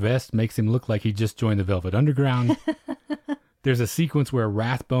fur vest makes him look like he just joined the Velvet Underground. There's a sequence where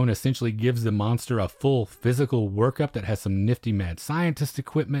Rathbone essentially gives the monster a full physical workup that has some nifty mad scientist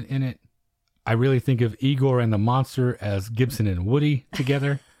equipment in it. I really think of Igor and the monster as Gibson and Woody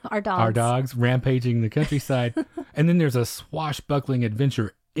together. Our dogs rampaging the countryside. And then there's a swashbuckling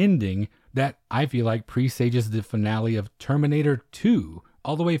adventure ending that I feel like presages the finale of Terminator 2,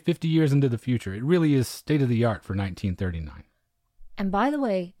 all the way 50 years into the future. It really is state of the art for 1939. And by the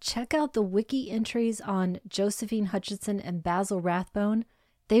way, check out the wiki entries on Josephine Hutchinson and Basil Rathbone.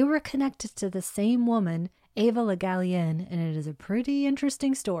 They were connected to the same woman, Ava Le Gallienne, and it is a pretty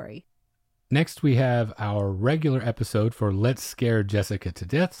interesting story. Next, we have our regular episode for Let's Scare Jessica to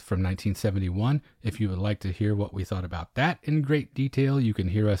Death from 1971. If you would like to hear what we thought about that in great detail, you can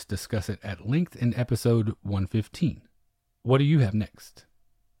hear us discuss it at length in episode 115. What do you have next?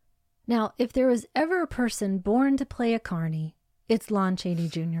 Now, if there was ever a person born to play a carny, it's Lon Chaney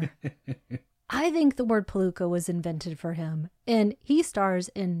Jr. I think the word palooka was invented for him, and he stars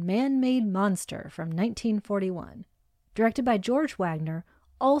in Man-Made Monster from 1941, directed by George Wagner,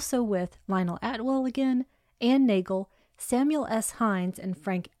 also with Lionel Atwill again, Ann Nagel, Samuel S. Hines, and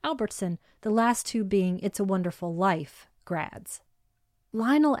Frank Albertson, the last two being It's a Wonderful Life grads.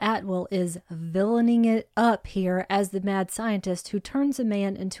 Lionel Atwill is villaining it up here as the mad scientist who turns a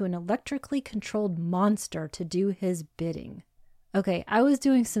man into an electrically controlled monster to do his bidding. Okay, I was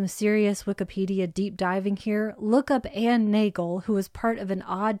doing some serious Wikipedia deep diving here. Look up Ann Nagel, who was part of an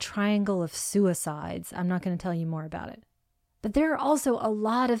odd triangle of suicides. I'm not going to tell you more about it. But there are also a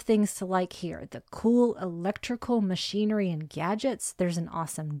lot of things to like here. The cool electrical machinery and gadgets. There's an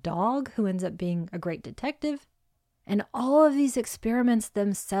awesome dog who ends up being a great detective. And all of these experiments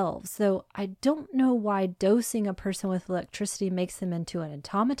themselves. So I don't know why dosing a person with electricity makes them into an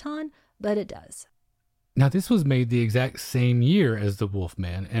automaton, but it does. Now, this was made the exact same year as The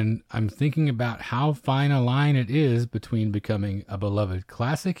Wolfman, and I'm thinking about how fine a line it is between becoming a beloved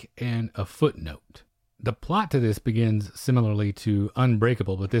classic and a footnote. The plot to this begins similarly to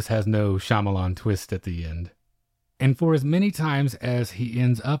Unbreakable, but this has no Shyamalan twist at the end. And for as many times as he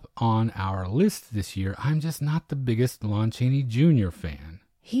ends up on our list this year, I'm just not the biggest Lon Chaney Jr. fan.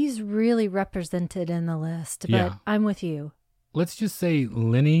 He's really represented in the list, but Yeah. I'm with you. Let's just say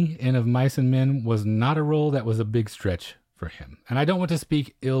Lenny in Of Mice and Men was not a role that was a big stretch for him. And I don't want to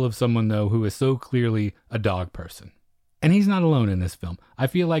speak ill of someone, though, who is so clearly a dog person. And he's not alone in this film. I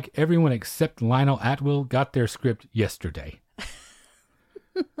feel like everyone except Lionel Atwill got their script yesterday.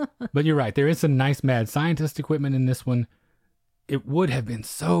 But you're right, there is some nice mad scientist equipment in this one. It would have been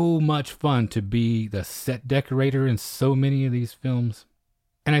so much fun to be the set decorator in so many of these films.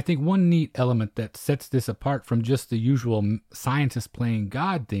 And I think one neat element that sets this apart from just the usual scientist playing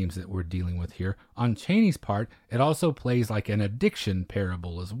God themes that we're dealing with here, on Chaney's part, it also plays like an addiction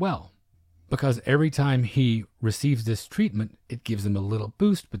parable as well. Because every time he receives this treatment, it gives him a little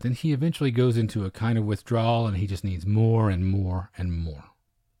boost, but then he eventually goes into a kind of withdrawal and he just needs more and more and more.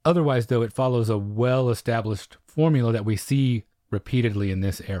 Otherwise, though, it follows a well-established formula that we see repeatedly in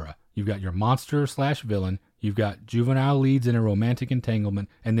this era. You've got your monster/villain, you've got juvenile leads in a romantic entanglement,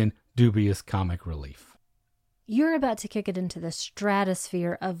 and then dubious comic relief. You're about to kick it into the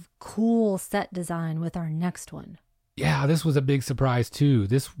stratosphere of cool set design with our next one. Yeah, this was a big surprise, too.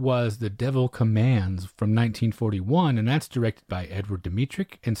 This was The Devil Commands from 1941, and that's directed by Edward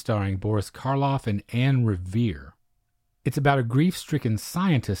Dmytryk and starring Boris Karloff and Anne Revere. It's about a grief-stricken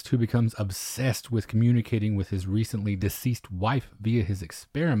scientist who becomes obsessed with communicating with his recently deceased wife via his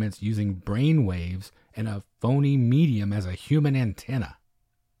experiments using brain waves and a phony medium as a human antenna.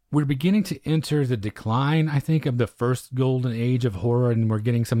 We're beginning to enter the decline, I think, of the first golden age of horror, and we're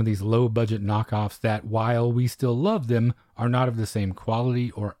getting some of these low-budget knockoffs that, while we still love them, are not of the same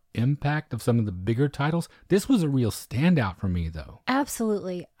quality or impact of some of the bigger titles. This was a real standout for me, though.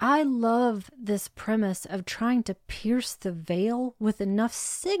 Absolutely. I love this premise of trying to pierce the veil with enough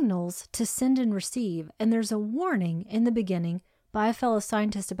signals to send and receive, and there's a warning in the beginning by a fellow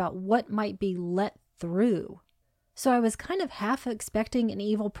scientist about what might be let through. So I was kind of half expecting an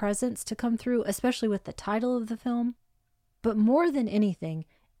evil presence to come through, especially with the title of the film. But more than anything,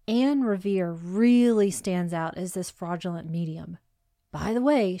 Anne Revere really stands out as this fraudulent medium. By the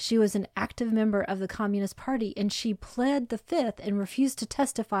way, she was an active member of the Communist Party, and she pled the Fifth and refused to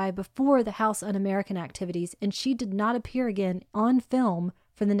testify before the House Un-American activities, and she did not appear again on film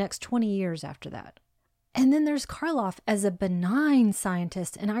for the next 20 years after that. And then there's Karloff as a benign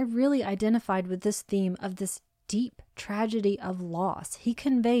scientist, and I really identified with this theme of this deep tragedy of loss. He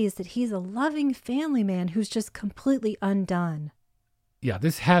conveys that he's a loving family man who's just completely undone. Yeah,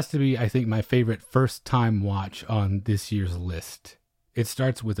 this has to be, I think, my favorite first-time watch on this year's list. It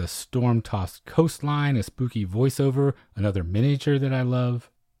starts with a storm-tossed coastline, a spooky voiceover, another miniature that I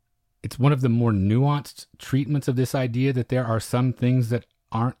love. It's one of the more nuanced treatments of this idea that there are some things that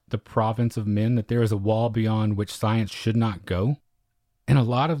aren't the province of men, that there is a wall beyond which science should not go. And a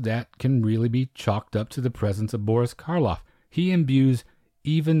lot of that can really be chalked up to the presence of Boris Karloff. He imbues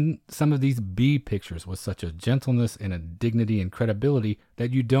even some of these B pictures with such a gentleness and a dignity and credibility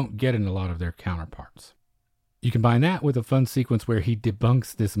that you don't get in a lot of their counterparts. You combine that with a fun sequence where he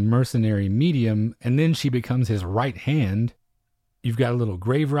debunks this mercenary medium, and then she becomes his right hand. You've got a little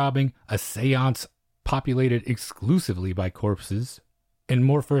grave robbing, a seance populated exclusively by corpses, and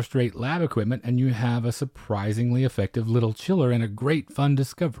more first-rate lab equipment, and you have a surprisingly effective little chiller and a great fun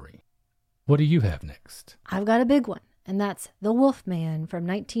discovery. What do you have next? I've got a big one, and that's The Wolfman from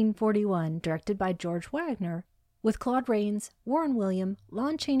 1941, directed by George Wagner, with Claude Rains, Warren William,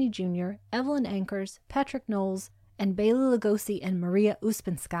 Lon Chaney Jr., Evelyn Ankers, Patrick Knowles, and Bela Lugosi and Maria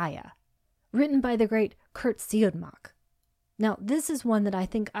Uspenskaya. Written by the great Kurt Siodmak. Now, this is one that I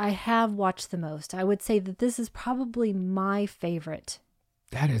think I have watched the most. I would say that this is probably my favorite.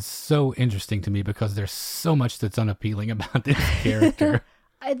 That is so interesting to me because there's so much that's unappealing about this character.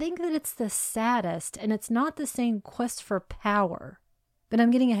 I think that it's the saddest, and it's not the same quest for power. But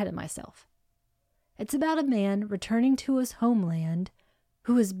I'm getting ahead of myself. It's about a man returning to his homeland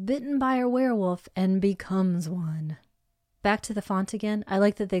who is bitten by a werewolf and becomes one. Back to the font again. I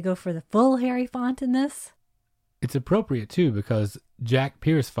like that they go for the full Harry font in this. It's appropriate, too, because Jack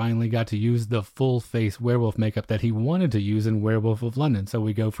Pierce finally got to use the full-face werewolf makeup that he wanted to use in Werewolf of London, so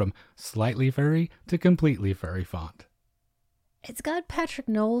we go from slightly furry to completely furry font. It's got Patrick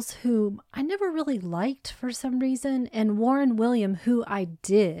Knowles, who I never really liked for some reason, and Warren William, who I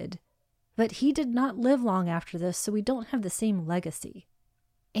did, but he did not live long after this, so we don't have the same legacy.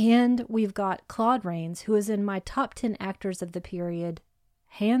 And we've got Claude Rains, who is in my top 10 actors of the period,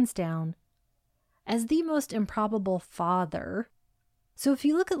 hands down, as the most improbable father. So if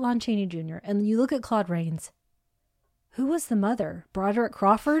you look at Lon Chaney Jr. and you look at Claude Rains, who was the mother? Broderick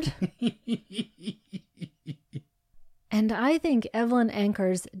Crawford? And I think Evelyn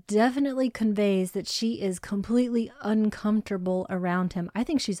Ankers definitely conveys that she is completely uncomfortable around him. I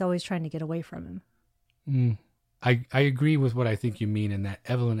think she's always trying to get away from him. I agree with what I think you mean in that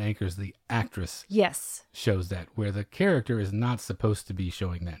Evelyn Ankers, the actress, yes, shows that, where the character is not supposed to be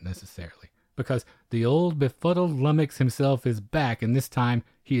showing that necessarily. Because the old befuddled lummox himself is back, and this time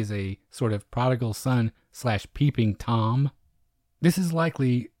he is a sort of prodigal son / peeping Tom. This is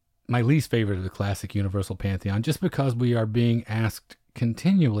likely my least favorite of the classic Universal Pantheon, just because we are being asked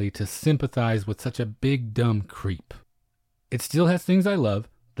continually to sympathize with such a big, dumb creep. It still has things I love.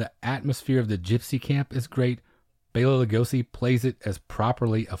 The atmosphere of the gypsy camp is great. Bela Lugosi plays it as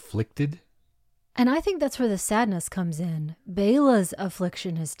properly afflicted. And I think that's where the sadness comes in. Bela's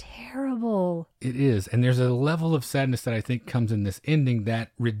affliction is terrible. It is. And there's a level of sadness that I think comes in this ending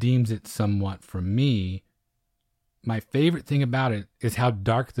that redeems it somewhat for me. My favorite thing about it is how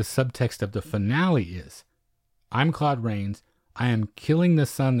dark the subtext of the finale is. I'm Claude Rains. I am killing the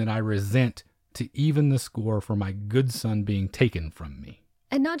son that I resent to even the score for my good son being taken from me.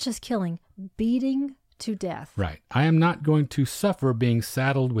 And not just killing, beating to death. Right. I am not going to suffer being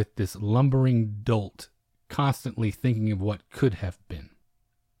saddled with this lumbering dolt, constantly thinking of what could have been.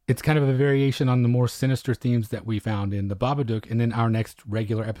 It's kind of a variation on the more sinister themes that we found in The Babadook, and then our next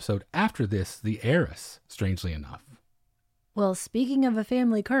regular episode after this, The Heiress, strangely enough. Well, speaking of a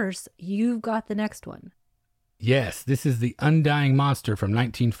family curse, you've got the next one. Yes, this is The Undying Monster from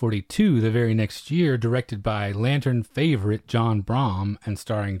 1942, the very next year, directed by Lantern favorite John Brahm and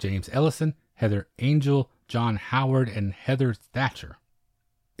starring James Ellison, Heather Angel, John Howard, and Heather Thatcher.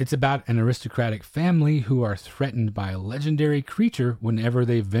 It's about an aristocratic family who are threatened by a legendary creature whenever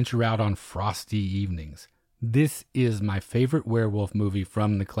they venture out on frosty evenings. This is my favorite werewolf movie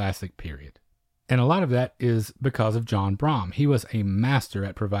from the classic period. And a lot of that is because of John Brahm. He was a master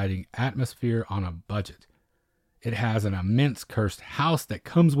at providing atmosphere on a budget. It has an immense cursed house that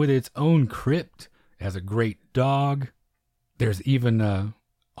comes with its own crypt. It has a great dog. There's even a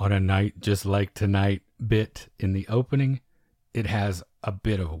 "on a night just like tonight" bit in the opening. It has a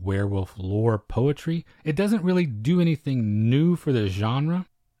bit of werewolf lore poetry. It doesn't really do anything new for the genre,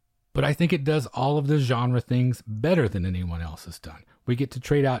 but I think it does all of the genre things better than anyone else has done. We get to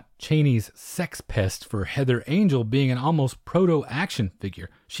trade out Chaney's sex pest for Heather Angel being an almost proto-action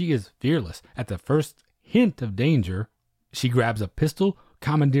figure. She is fearless. At the first hint of danger, she grabs a pistol,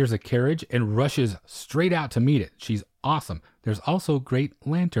 commandeers a carriage, and rushes straight out to meet it. She's awesome. There's also great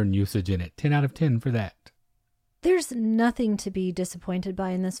lantern usage in it. 10 out of 10 for that. There's nothing to be disappointed by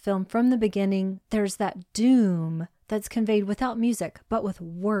in this film. From the beginning, there's that doom that's conveyed without music, but with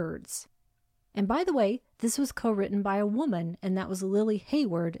words. And by the way, this was co-written by a woman, and that was Lily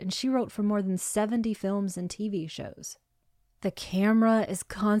Hayward, and she wrote for more than 70 films and TV shows. The camera is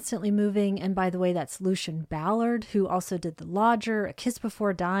constantly moving, and by the way, that's Lucian Ballard, who also did The Lodger, A Kiss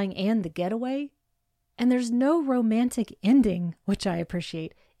Before Dying, and The Getaway. And there's no romantic ending, which I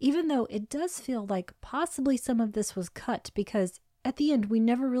appreciate, even though it does feel like possibly some of this was cut, because at the end we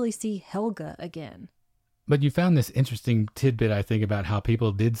never really see Helga again. But you found this interesting tidbit, I think, about how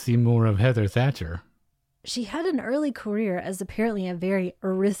people did see more of Heather Thatcher. She had an early career as apparently a very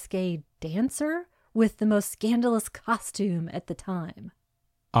risque dancer, with the most scandalous costume at the time.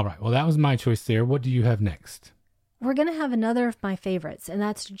 All right, well, that was my choice there. What do you have next? We're going to have another of my favorites, and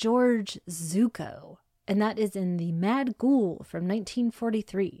that's George Zuko. And that is in The Mad Ghoul from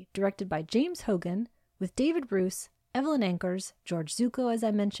 1943, directed by James Hogan, with David Bruce, Evelyn Ankers, George Zuko, as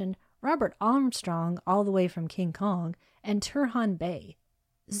I mentioned, Robert Armstrong, all the way from King Kong, and Turhan Bey.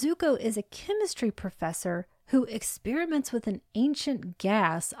 Zuko is a chemistry professor who experiments with an ancient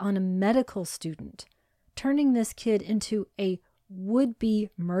gas on a medical student, turning this kid into a would-be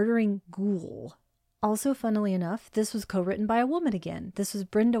murdering ghoul. Also, funnily enough, this was co-written by a woman again. This was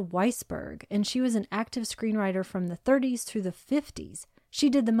Brenda Weisberg, and she was an active screenwriter from the 30s through the 50s. She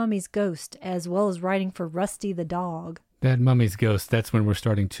did The Mummy's Ghost, as well as writing for Rusty the Dog. That Mummy's Ghost, that's when we're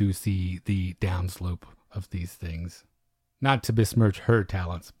starting to see the downslope of these things. Not to besmirch her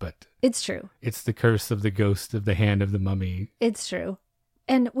talents, but... It's true. It's the curse of the ghost of the hand of the mummy. It's true.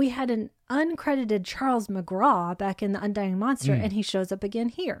 And we had an uncredited Charles McGraw back in The Undying Monster, and he shows up again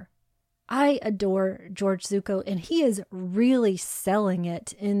here. I adore George Zuko, and he is really selling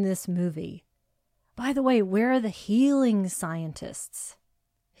it in this movie. By the way, where are the healing scientists?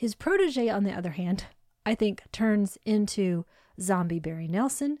 His protege, on the other hand, I think turns into zombie Barry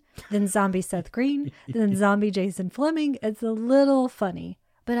Nelson, then zombie Seth Green, then zombie Jason Fleming. It's a little funny.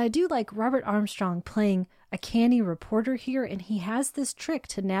 But I do like Robert Armstrong playing a canny reporter here, and he has this trick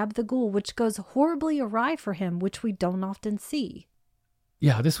to nab the ghoul, which goes horribly awry for him, which we don't often see.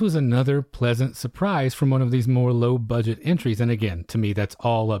 Yeah, this was another pleasant surprise from one of these more low-budget entries. And again, to me, that's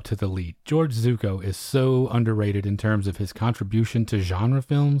all up to the lead. George Zuko is so underrated in terms of his contribution to genre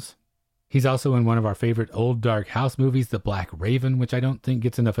films. He's also in one of our favorite old dark house movies, The Black Raven, which I don't think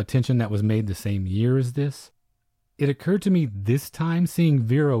gets enough attention, that was made the same year as this. It occurred to me this time, seeing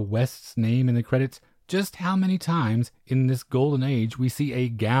Vera West's name in the credits, just how many times in this golden age we see a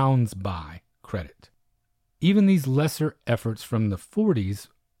Gowns by credit. Even these lesser efforts from the 40s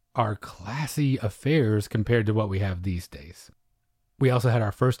are classy affairs compared to what we have these days. We also had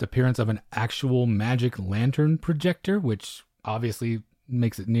our first appearance of an actual magic lantern projector, which obviously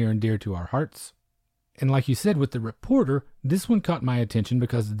makes it near and dear to our hearts. And like you said with the reporter, this one caught my attention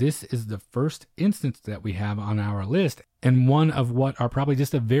because this is the first instance that we have on our list, and one of what are probably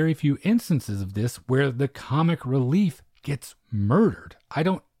just a very few instances of this where the comic relief gets murdered. I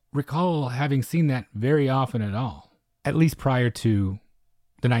don't recall having seen that very often at all, at least prior to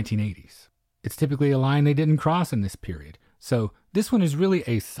the 1980s. It's typically a line they didn't cross in this period. So this one is really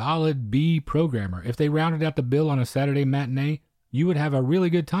a solid B programmer. If they rounded out the bill on a Saturday matinee, you would have a really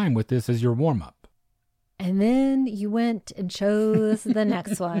good time with this as your warm-up. And then you went and chose the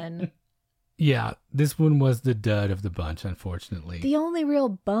next one. Yeah, this one was the dud of the bunch, unfortunately. The only real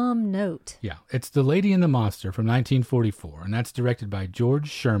bum note. Yeah, it's The Lady and the Monster from 1944, and that's directed by George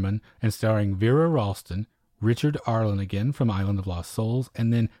Sherman and starring Vera Ralston, Richard Arlen again from Island of Lost Souls,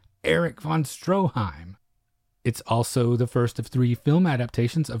 and then Erich von Stroheim. It's also the first of 3 film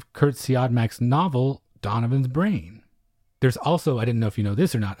adaptations of Kurt Siodmak's novel, Donovan's Brain. There's also, I didn't know if you know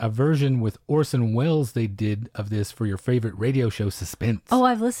this or not, a version with Orson Welles they did of this for your favorite radio show, Suspense. Oh,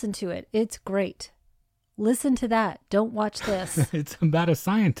 I've listened to it. It's great. Listen to that. Don't watch this. It's about a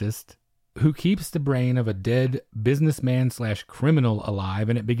scientist who keeps the brain of a dead businessman/criminal alive,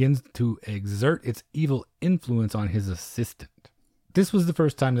 and it begins to exert its evil influence on his assistant. This was the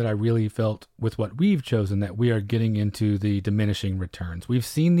first time that I really felt with what we've chosen that we are getting into the diminishing returns. We've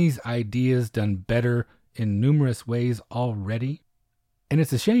seen these ideas done better in numerous ways already, and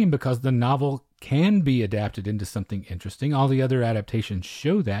it's a shame because the novel can be adapted into something interesting. All the other adaptations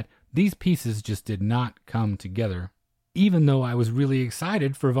show that. These pieces just did not come together, even though I was really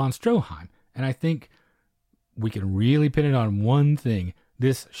excited for von Stroheim. And I think we can really pin it on one thing.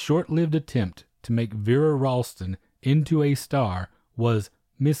 This short-lived attempt to make Vera Ralston into a star was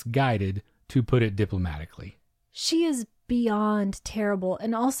misguided, to put it diplomatically. She is beyond terrible.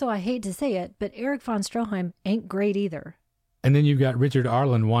 And also, I hate to say it, but Erich von Stroheim ain't great either. And then you've got Richard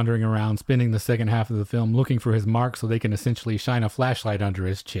Arlen wandering around, spending the second half of the film looking for his mark so they can essentially shine a flashlight under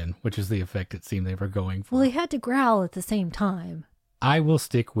his chin, which is the effect it seemed they were going for. Well, he had to growl at the same time. I will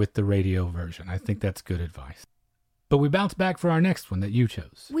stick with the radio version. I think that's good advice. But we bounce back for our next one that you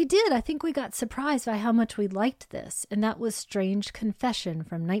chose. We did. I think we got surprised by how much we liked this, and that was Strange Confession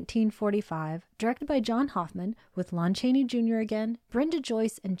from 1945, directed by John Hoffman, with Lon Chaney Jr. again, Brenda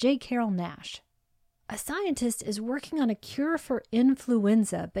Joyce, and J. Carrol Naish. A scientist is working on a cure for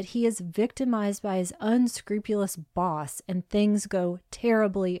influenza, but he is victimized by his unscrupulous boss, and things go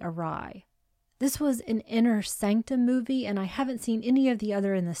terribly awry. This was an Inner Sanctum movie, and I haven't seen any of the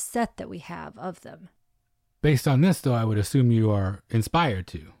other in the set that we have of them. Based on this, though, I would assume you are inspired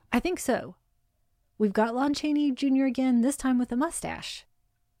to. I think so. We've got Lon Chaney Jr. again, this time with a mustache.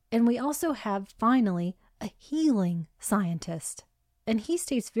 And we also have, finally, a healing scientist. And he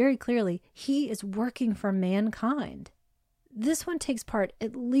states very clearly he is working for mankind. This one takes part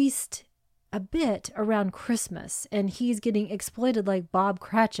at least a bit around Christmas, and he's getting exploited like Bob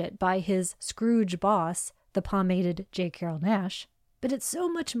Cratchit by his Scrooge boss, the pomaded J. Carrol Naish. But it's so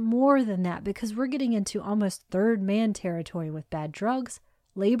much more than that, because we're getting into almost third man territory with bad drugs,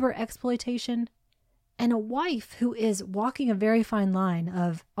 labor exploitation, and a wife who is walking a very fine line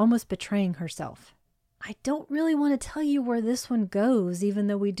of almost betraying herself. I don't really want to tell you where this one goes, even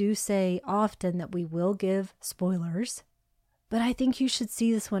though we do say often that we will give spoilers. But I think you should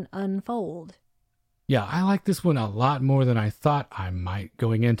see this one unfold. Yeah, I like this one a lot more than I thought I might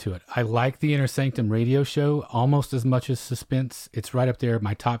going into it. I like the Inner Sanctum radio show almost as much as Suspense. It's right up there.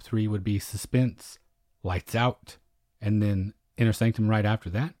 My top 3 would be Suspense, Lights Out, and then Inner Sanctum right after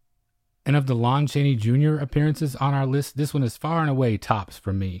that. And of the Lon Chaney Jr. appearances on our list, this one is far and away tops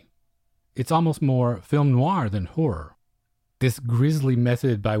for me. It's almost more film noir than horror. This grisly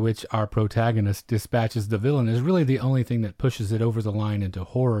method by which our protagonist dispatches the villain is really the only thing that pushes it over the line into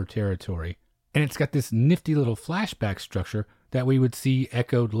horror territory. And it's got this nifty little flashback structure that we would see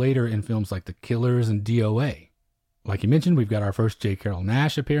echoed later in films like The Killers and DOA. Like you mentioned, we've got our first J. Carrol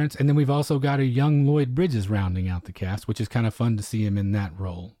Naish appearance, and then we've also got a young Lloyd Bridges rounding out the cast, which is kind of fun to see him in that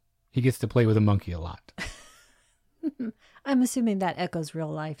role. He gets to play with a monkey a lot. I'm assuming that echoes real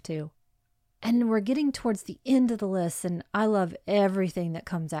life, too. And we're getting towards the end of the list, and I love everything that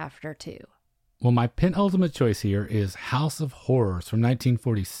comes after, too. Well, my penultimate choice here is House of Horrors from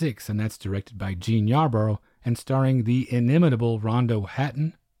 1946, and that's directed by Gene Yarborough and starring the inimitable Rondo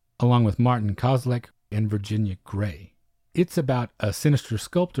Hatton, along with Martin Kozlek and Virginia Gray. It's about a sinister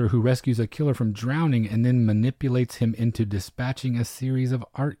sculptor who rescues a killer from drowning and then manipulates him into dispatching a series of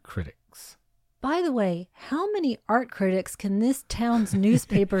art critics. By the way, how many art critics can this town's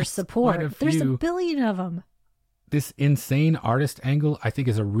newspaper support? There's a billion of them. This insane artist angle, I think,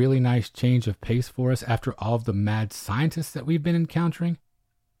 is a really nice change of pace for us after all of the mad scientists that we've been encountering.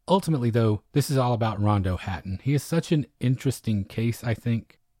 Ultimately, though, this is all about Rondo Hatton. He is such an interesting case, I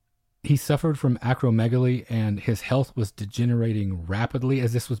think. He suffered from acromegaly, and his health was degenerating rapidly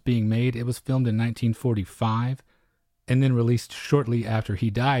as this was being made. It was filmed in 1945, and then released shortly after he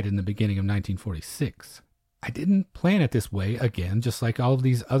died in the beginning of 1946. I didn't plan it this way, again, just like all of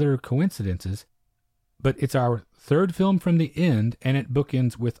these other coincidences. But it's our third film from the end, and it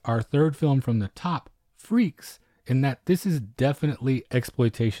bookends with our third film from the top, Freaks, in that this is definitely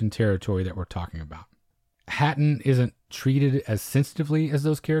exploitation territory that we're talking about. Hatton isn't treated as sensitively as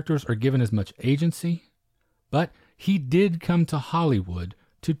those characters or given as much agency, but he did come to Hollywood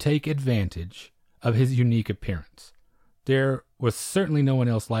to take advantage of his unique appearance. There was certainly no one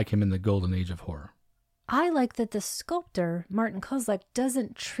else like him in the golden age of horror. I like that the sculptor, Martin Kozlak,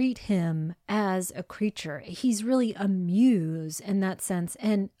 doesn't treat him as a creature. He's really a muse in that sense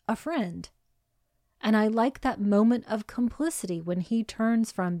and a friend. And I like that moment of complicity when he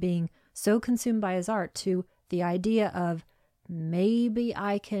turns from being so consumed by his art to the idea of maybe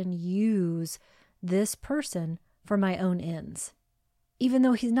I can use this person for my own ends, even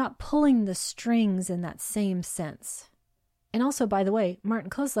though he's not pulling the strings in that same sense. And also, by the way, Martin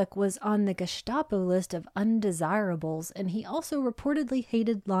Kozlak was on the Gestapo list of undesirables, and he also reportedly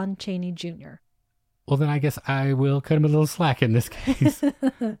hated Lon Chaney Jr. Well, then I guess I will cut him a little slack in this case.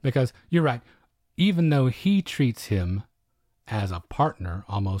 Because you're right. Even though he treats him as a partner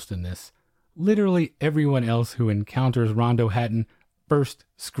almost in this, literally everyone else who encounters Rondo Hatton first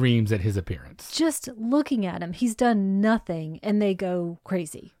screams at his appearance. Just looking at him, he's done nothing, and they go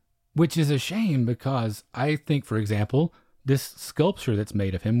crazy. Which is a shame because I think, for example, this sculpture that's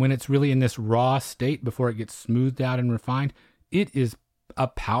made of him, when it's really in this raw state before it gets smoothed out and refined, it is a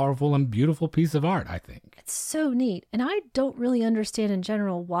powerful and beautiful piece of art, I think. It's so neat. And I don't really understand in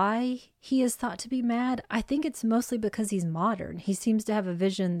general why he is thought to be mad. I think it's mostly because he's modern. He seems to have a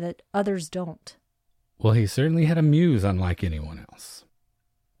vision that others don't. Well, he certainly had a muse unlike anyone else.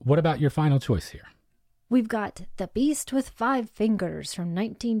 What about your final choice here? We've got The Beast with Five Fingers from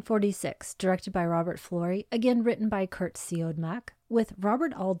 1946, directed by Robert Florey, again written by Kurt Siodmak, with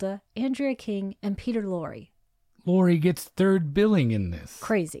Robert Alda, Andrea King, and Peter Lorre. Lorre gets third billing in this.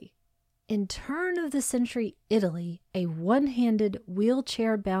 Crazy. In turn-of-the-century Italy, a one-handed,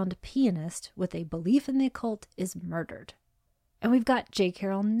 wheelchair-bound pianist with a belief in the occult is murdered. And we've got J.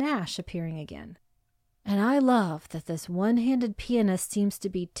 Carrol Naish appearing again. And I love that this one-handed pianist seems to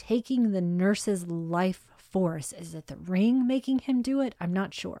be taking the nurse's life force. Is it the ring making him do it? I'm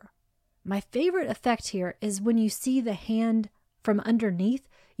not sure. My favorite effect here is when you see the hand from underneath,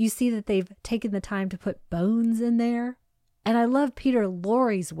 you see that they've taken the time to put bones in there. And I love Peter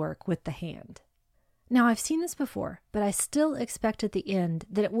Lorre's work with the hand. Now, I've seen this before, but I still expect at the end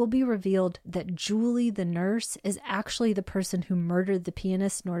that it will be revealed that Julie, the nurse, is actually the person who murdered the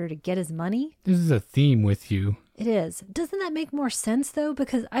pianist in order to get his money. This is a theme with you. It is. Doesn't that make more sense, though?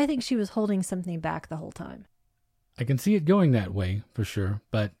 Because I think she was holding something back the whole time. I can see it going that way, for sure,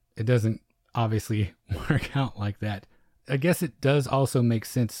 but it doesn't obviously work out like that. I guess it does also make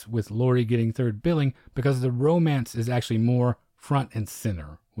sense with Lorre getting third billing because the romance is actually more front and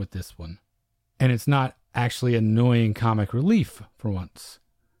center with this one. And it's not actually annoying comic relief for once.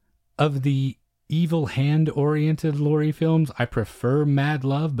 Of the evil hand-oriented Lorre films, I prefer Mad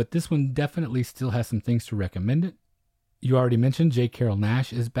Love, but this one definitely still has some things to recommend it. You already mentioned J. Carrol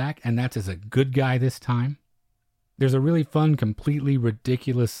Naish is back, and that's as a good guy this time. There's a really fun, completely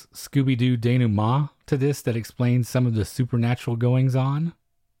ridiculous Scooby-Doo denouement to this that explains some of the supernatural goings-on.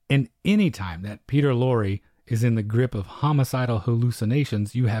 And anytime that Peter Lorre is in the grip of homicidal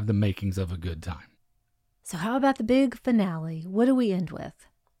hallucinations, you have the makings of a good time. So how about the big finale? What do we end with?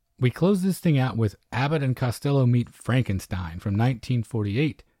 We close this thing out with Abbott and Costello Meet Frankenstein from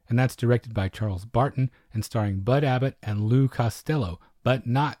 1948, and that's directed by Charles Barton and starring Bud Abbott and Lou Costello, but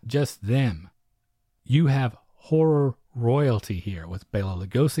not just them. You have horror royalty here with Bela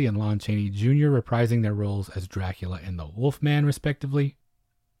Lugosi and Lon Chaney Jr. reprising their roles as Dracula and the Wolfman, respectively.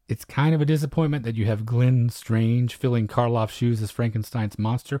 It's kind of a disappointment that you have Glenn Strange filling Karloff's shoes as Frankenstein's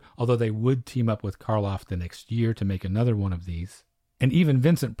monster, although they would team up with Karloff the next year to make another one of these. And even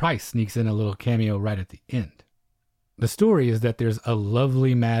Vincent Price sneaks in a little cameo right at the end. The story is that there's a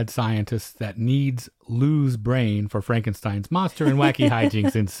lovely mad scientist that needs Lou's brain for Frankenstein's monster, and wacky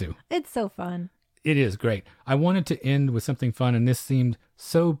hijinks ensue. It's so fun. It is great. I wanted to end with something fun, and this seemed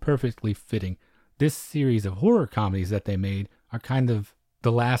so perfectly fitting. This series of horror comedies that they made are kind of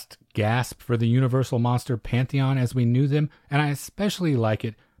the last gasp for the Universal Monster pantheon as we knew them, and I especially like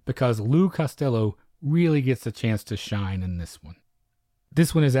it because Lou Costello really gets a chance to shine in this one.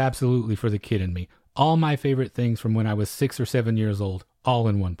 This one is absolutely for the kid in me. All my favorite things from when I was 6 or 7 years old, all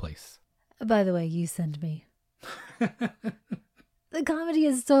in one place. By the way, you send me. The comedy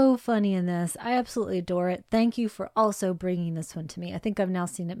is so funny in this. I absolutely adore it. Thank you for also bringing this one to me. I think I've now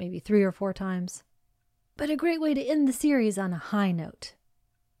seen it maybe 3 or 4 times. But a great way to end the series on a high note.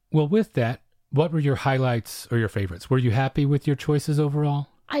 Well, with that, what were your highlights or your favorites? Were you happy with your choices overall?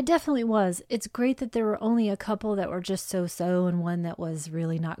 I definitely was. It's great that there were only a couple that were just so-so and one that was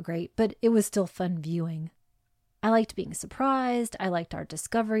really not great, but it was still fun viewing. I liked being surprised. I liked our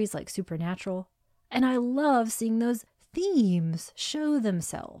discoveries like Supernatural. And I love seeing those themes show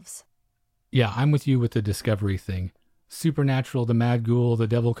themselves. Yeah, I'm with you with the discovery thing. Supernatural, The Mad Ghoul, The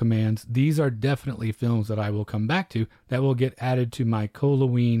Devil Commands, these are definitely films that I will come back to that will get added to my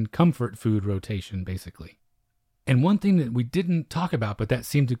Halloween comfort food rotation, basically. And one thing that we didn't talk about, but that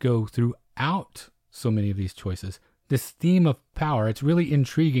seemed to go throughout so many of these choices, this theme of power, it's really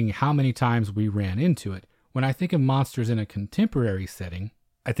intriguing how many times we ran into it. When I think of monsters in a contemporary setting,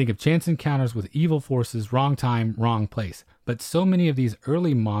 I think of chance encounters with evil forces, wrong time, wrong place. But so many of these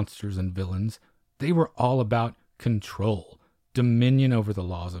early monsters and villains, they were all about control, dominion over the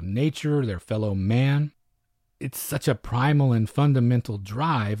laws of nature, their fellow man. It's such a primal and fundamental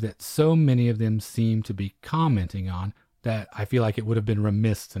drive that so many of them seem to be commenting on that I feel like it would have been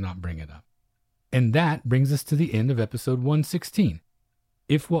remiss to not bring it up. And that brings us to the end of episode 116.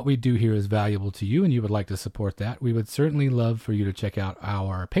 If what we do here is valuable to you and you would like to support that, we would certainly love for you to check out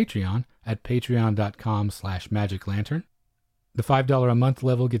our Patreon at patreon.com/magiclantern. The $5 a month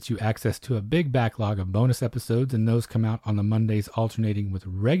level gets you access to a big backlog of bonus episodes, and those come out on the Mondays alternating with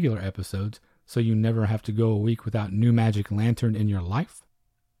regular episodes, so you never have to go a week without new Magic Lantern in your life.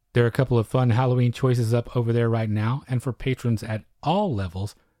 There are a couple of fun Halloween choices up over there right now, and for patrons at all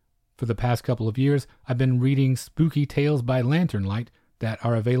levels, for the past couple of years, I've been reading spooky tales by Lantern Light that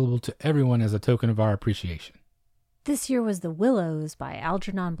are available to everyone as a token of our appreciation. This year was The Willows by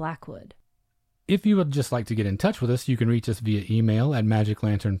Algernon Blackwood. If you would just like to get in touch with us, you can reach us via email at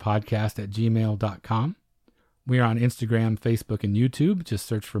magiclanternpodcast@gmail.com. We are on Instagram, Facebook, and YouTube. Just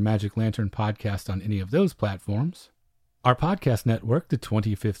search for Magic Lantern Podcast on any of those platforms. Our podcast network, The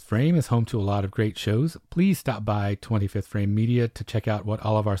 25th Frame, is home to a lot of great shows. Please stop by 25th Frame Media to check out what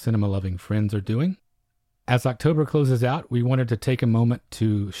all of our cinema-loving friends are doing. As October closes out, we wanted to take a moment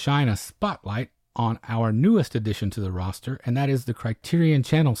to shine a spotlight on our newest addition to the roster, and that is the Criterion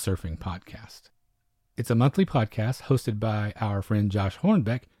Channel Surfing Podcast. It's a monthly podcast hosted by our friend Josh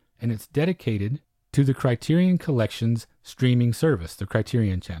Hornbeck, and it's dedicated to the Criterion Collection's streaming service, the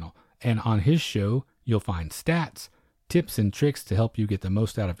Criterion Channel. And on his show, you'll find stats, tips and tricks to help you get the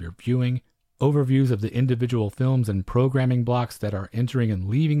most out of your viewing, overviews of the individual films and programming blocks that are entering and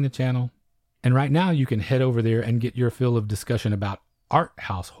leaving the channel. And right now, you can head over there and get your fill of discussion about art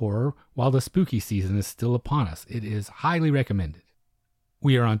house horror while the spooky season is still upon us. It is highly recommended.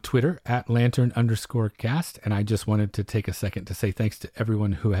 We are on Twitter at Lantern_cast, and I just wanted to take a second to say thanks to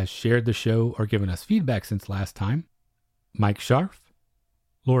everyone who has shared the show or given us feedback since last time. Mike Scharf,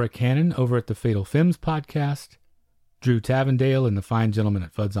 Laura Cannon over at the Fatal Films podcast, Drew Tavendale and the fine gentleman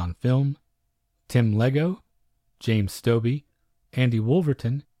at Fuds on Film, Tim Lego, James Stobie, Andy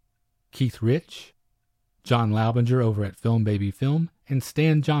Wolverton, Keith Rich, John Laubinger over at Film Baby Film, and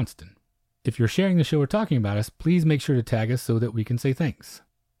Stan Johnston. If you're sharing the show or talking about us, please make sure to tag us so that we can say thanks.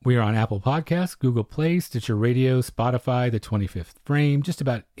 We are on Apple Podcasts, Google Play, Stitcher Radio, Spotify, The 25th Frame, just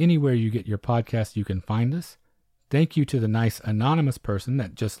about anywhere you get your podcast you can find us. Thank you to the nice anonymous person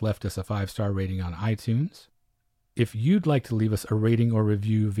that just left us a 5-star rating on iTunes. If you'd like to leave us a rating or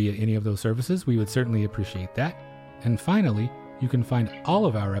review via any of those services, we would certainly appreciate that. And finally, you can find all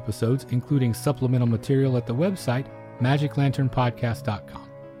of our episodes, including supplemental material, at the website magiclanternpodcast.com.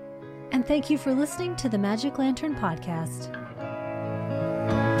 And thank you for listening to the Magic Lantern Podcast.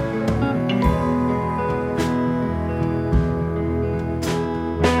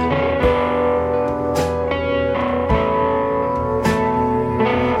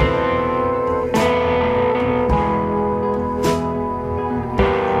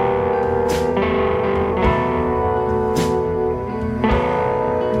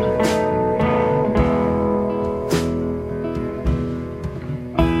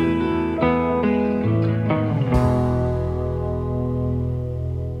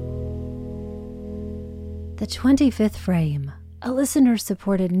 The 25th Frame, a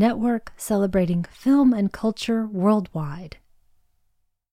listener-supported network celebrating film and culture worldwide.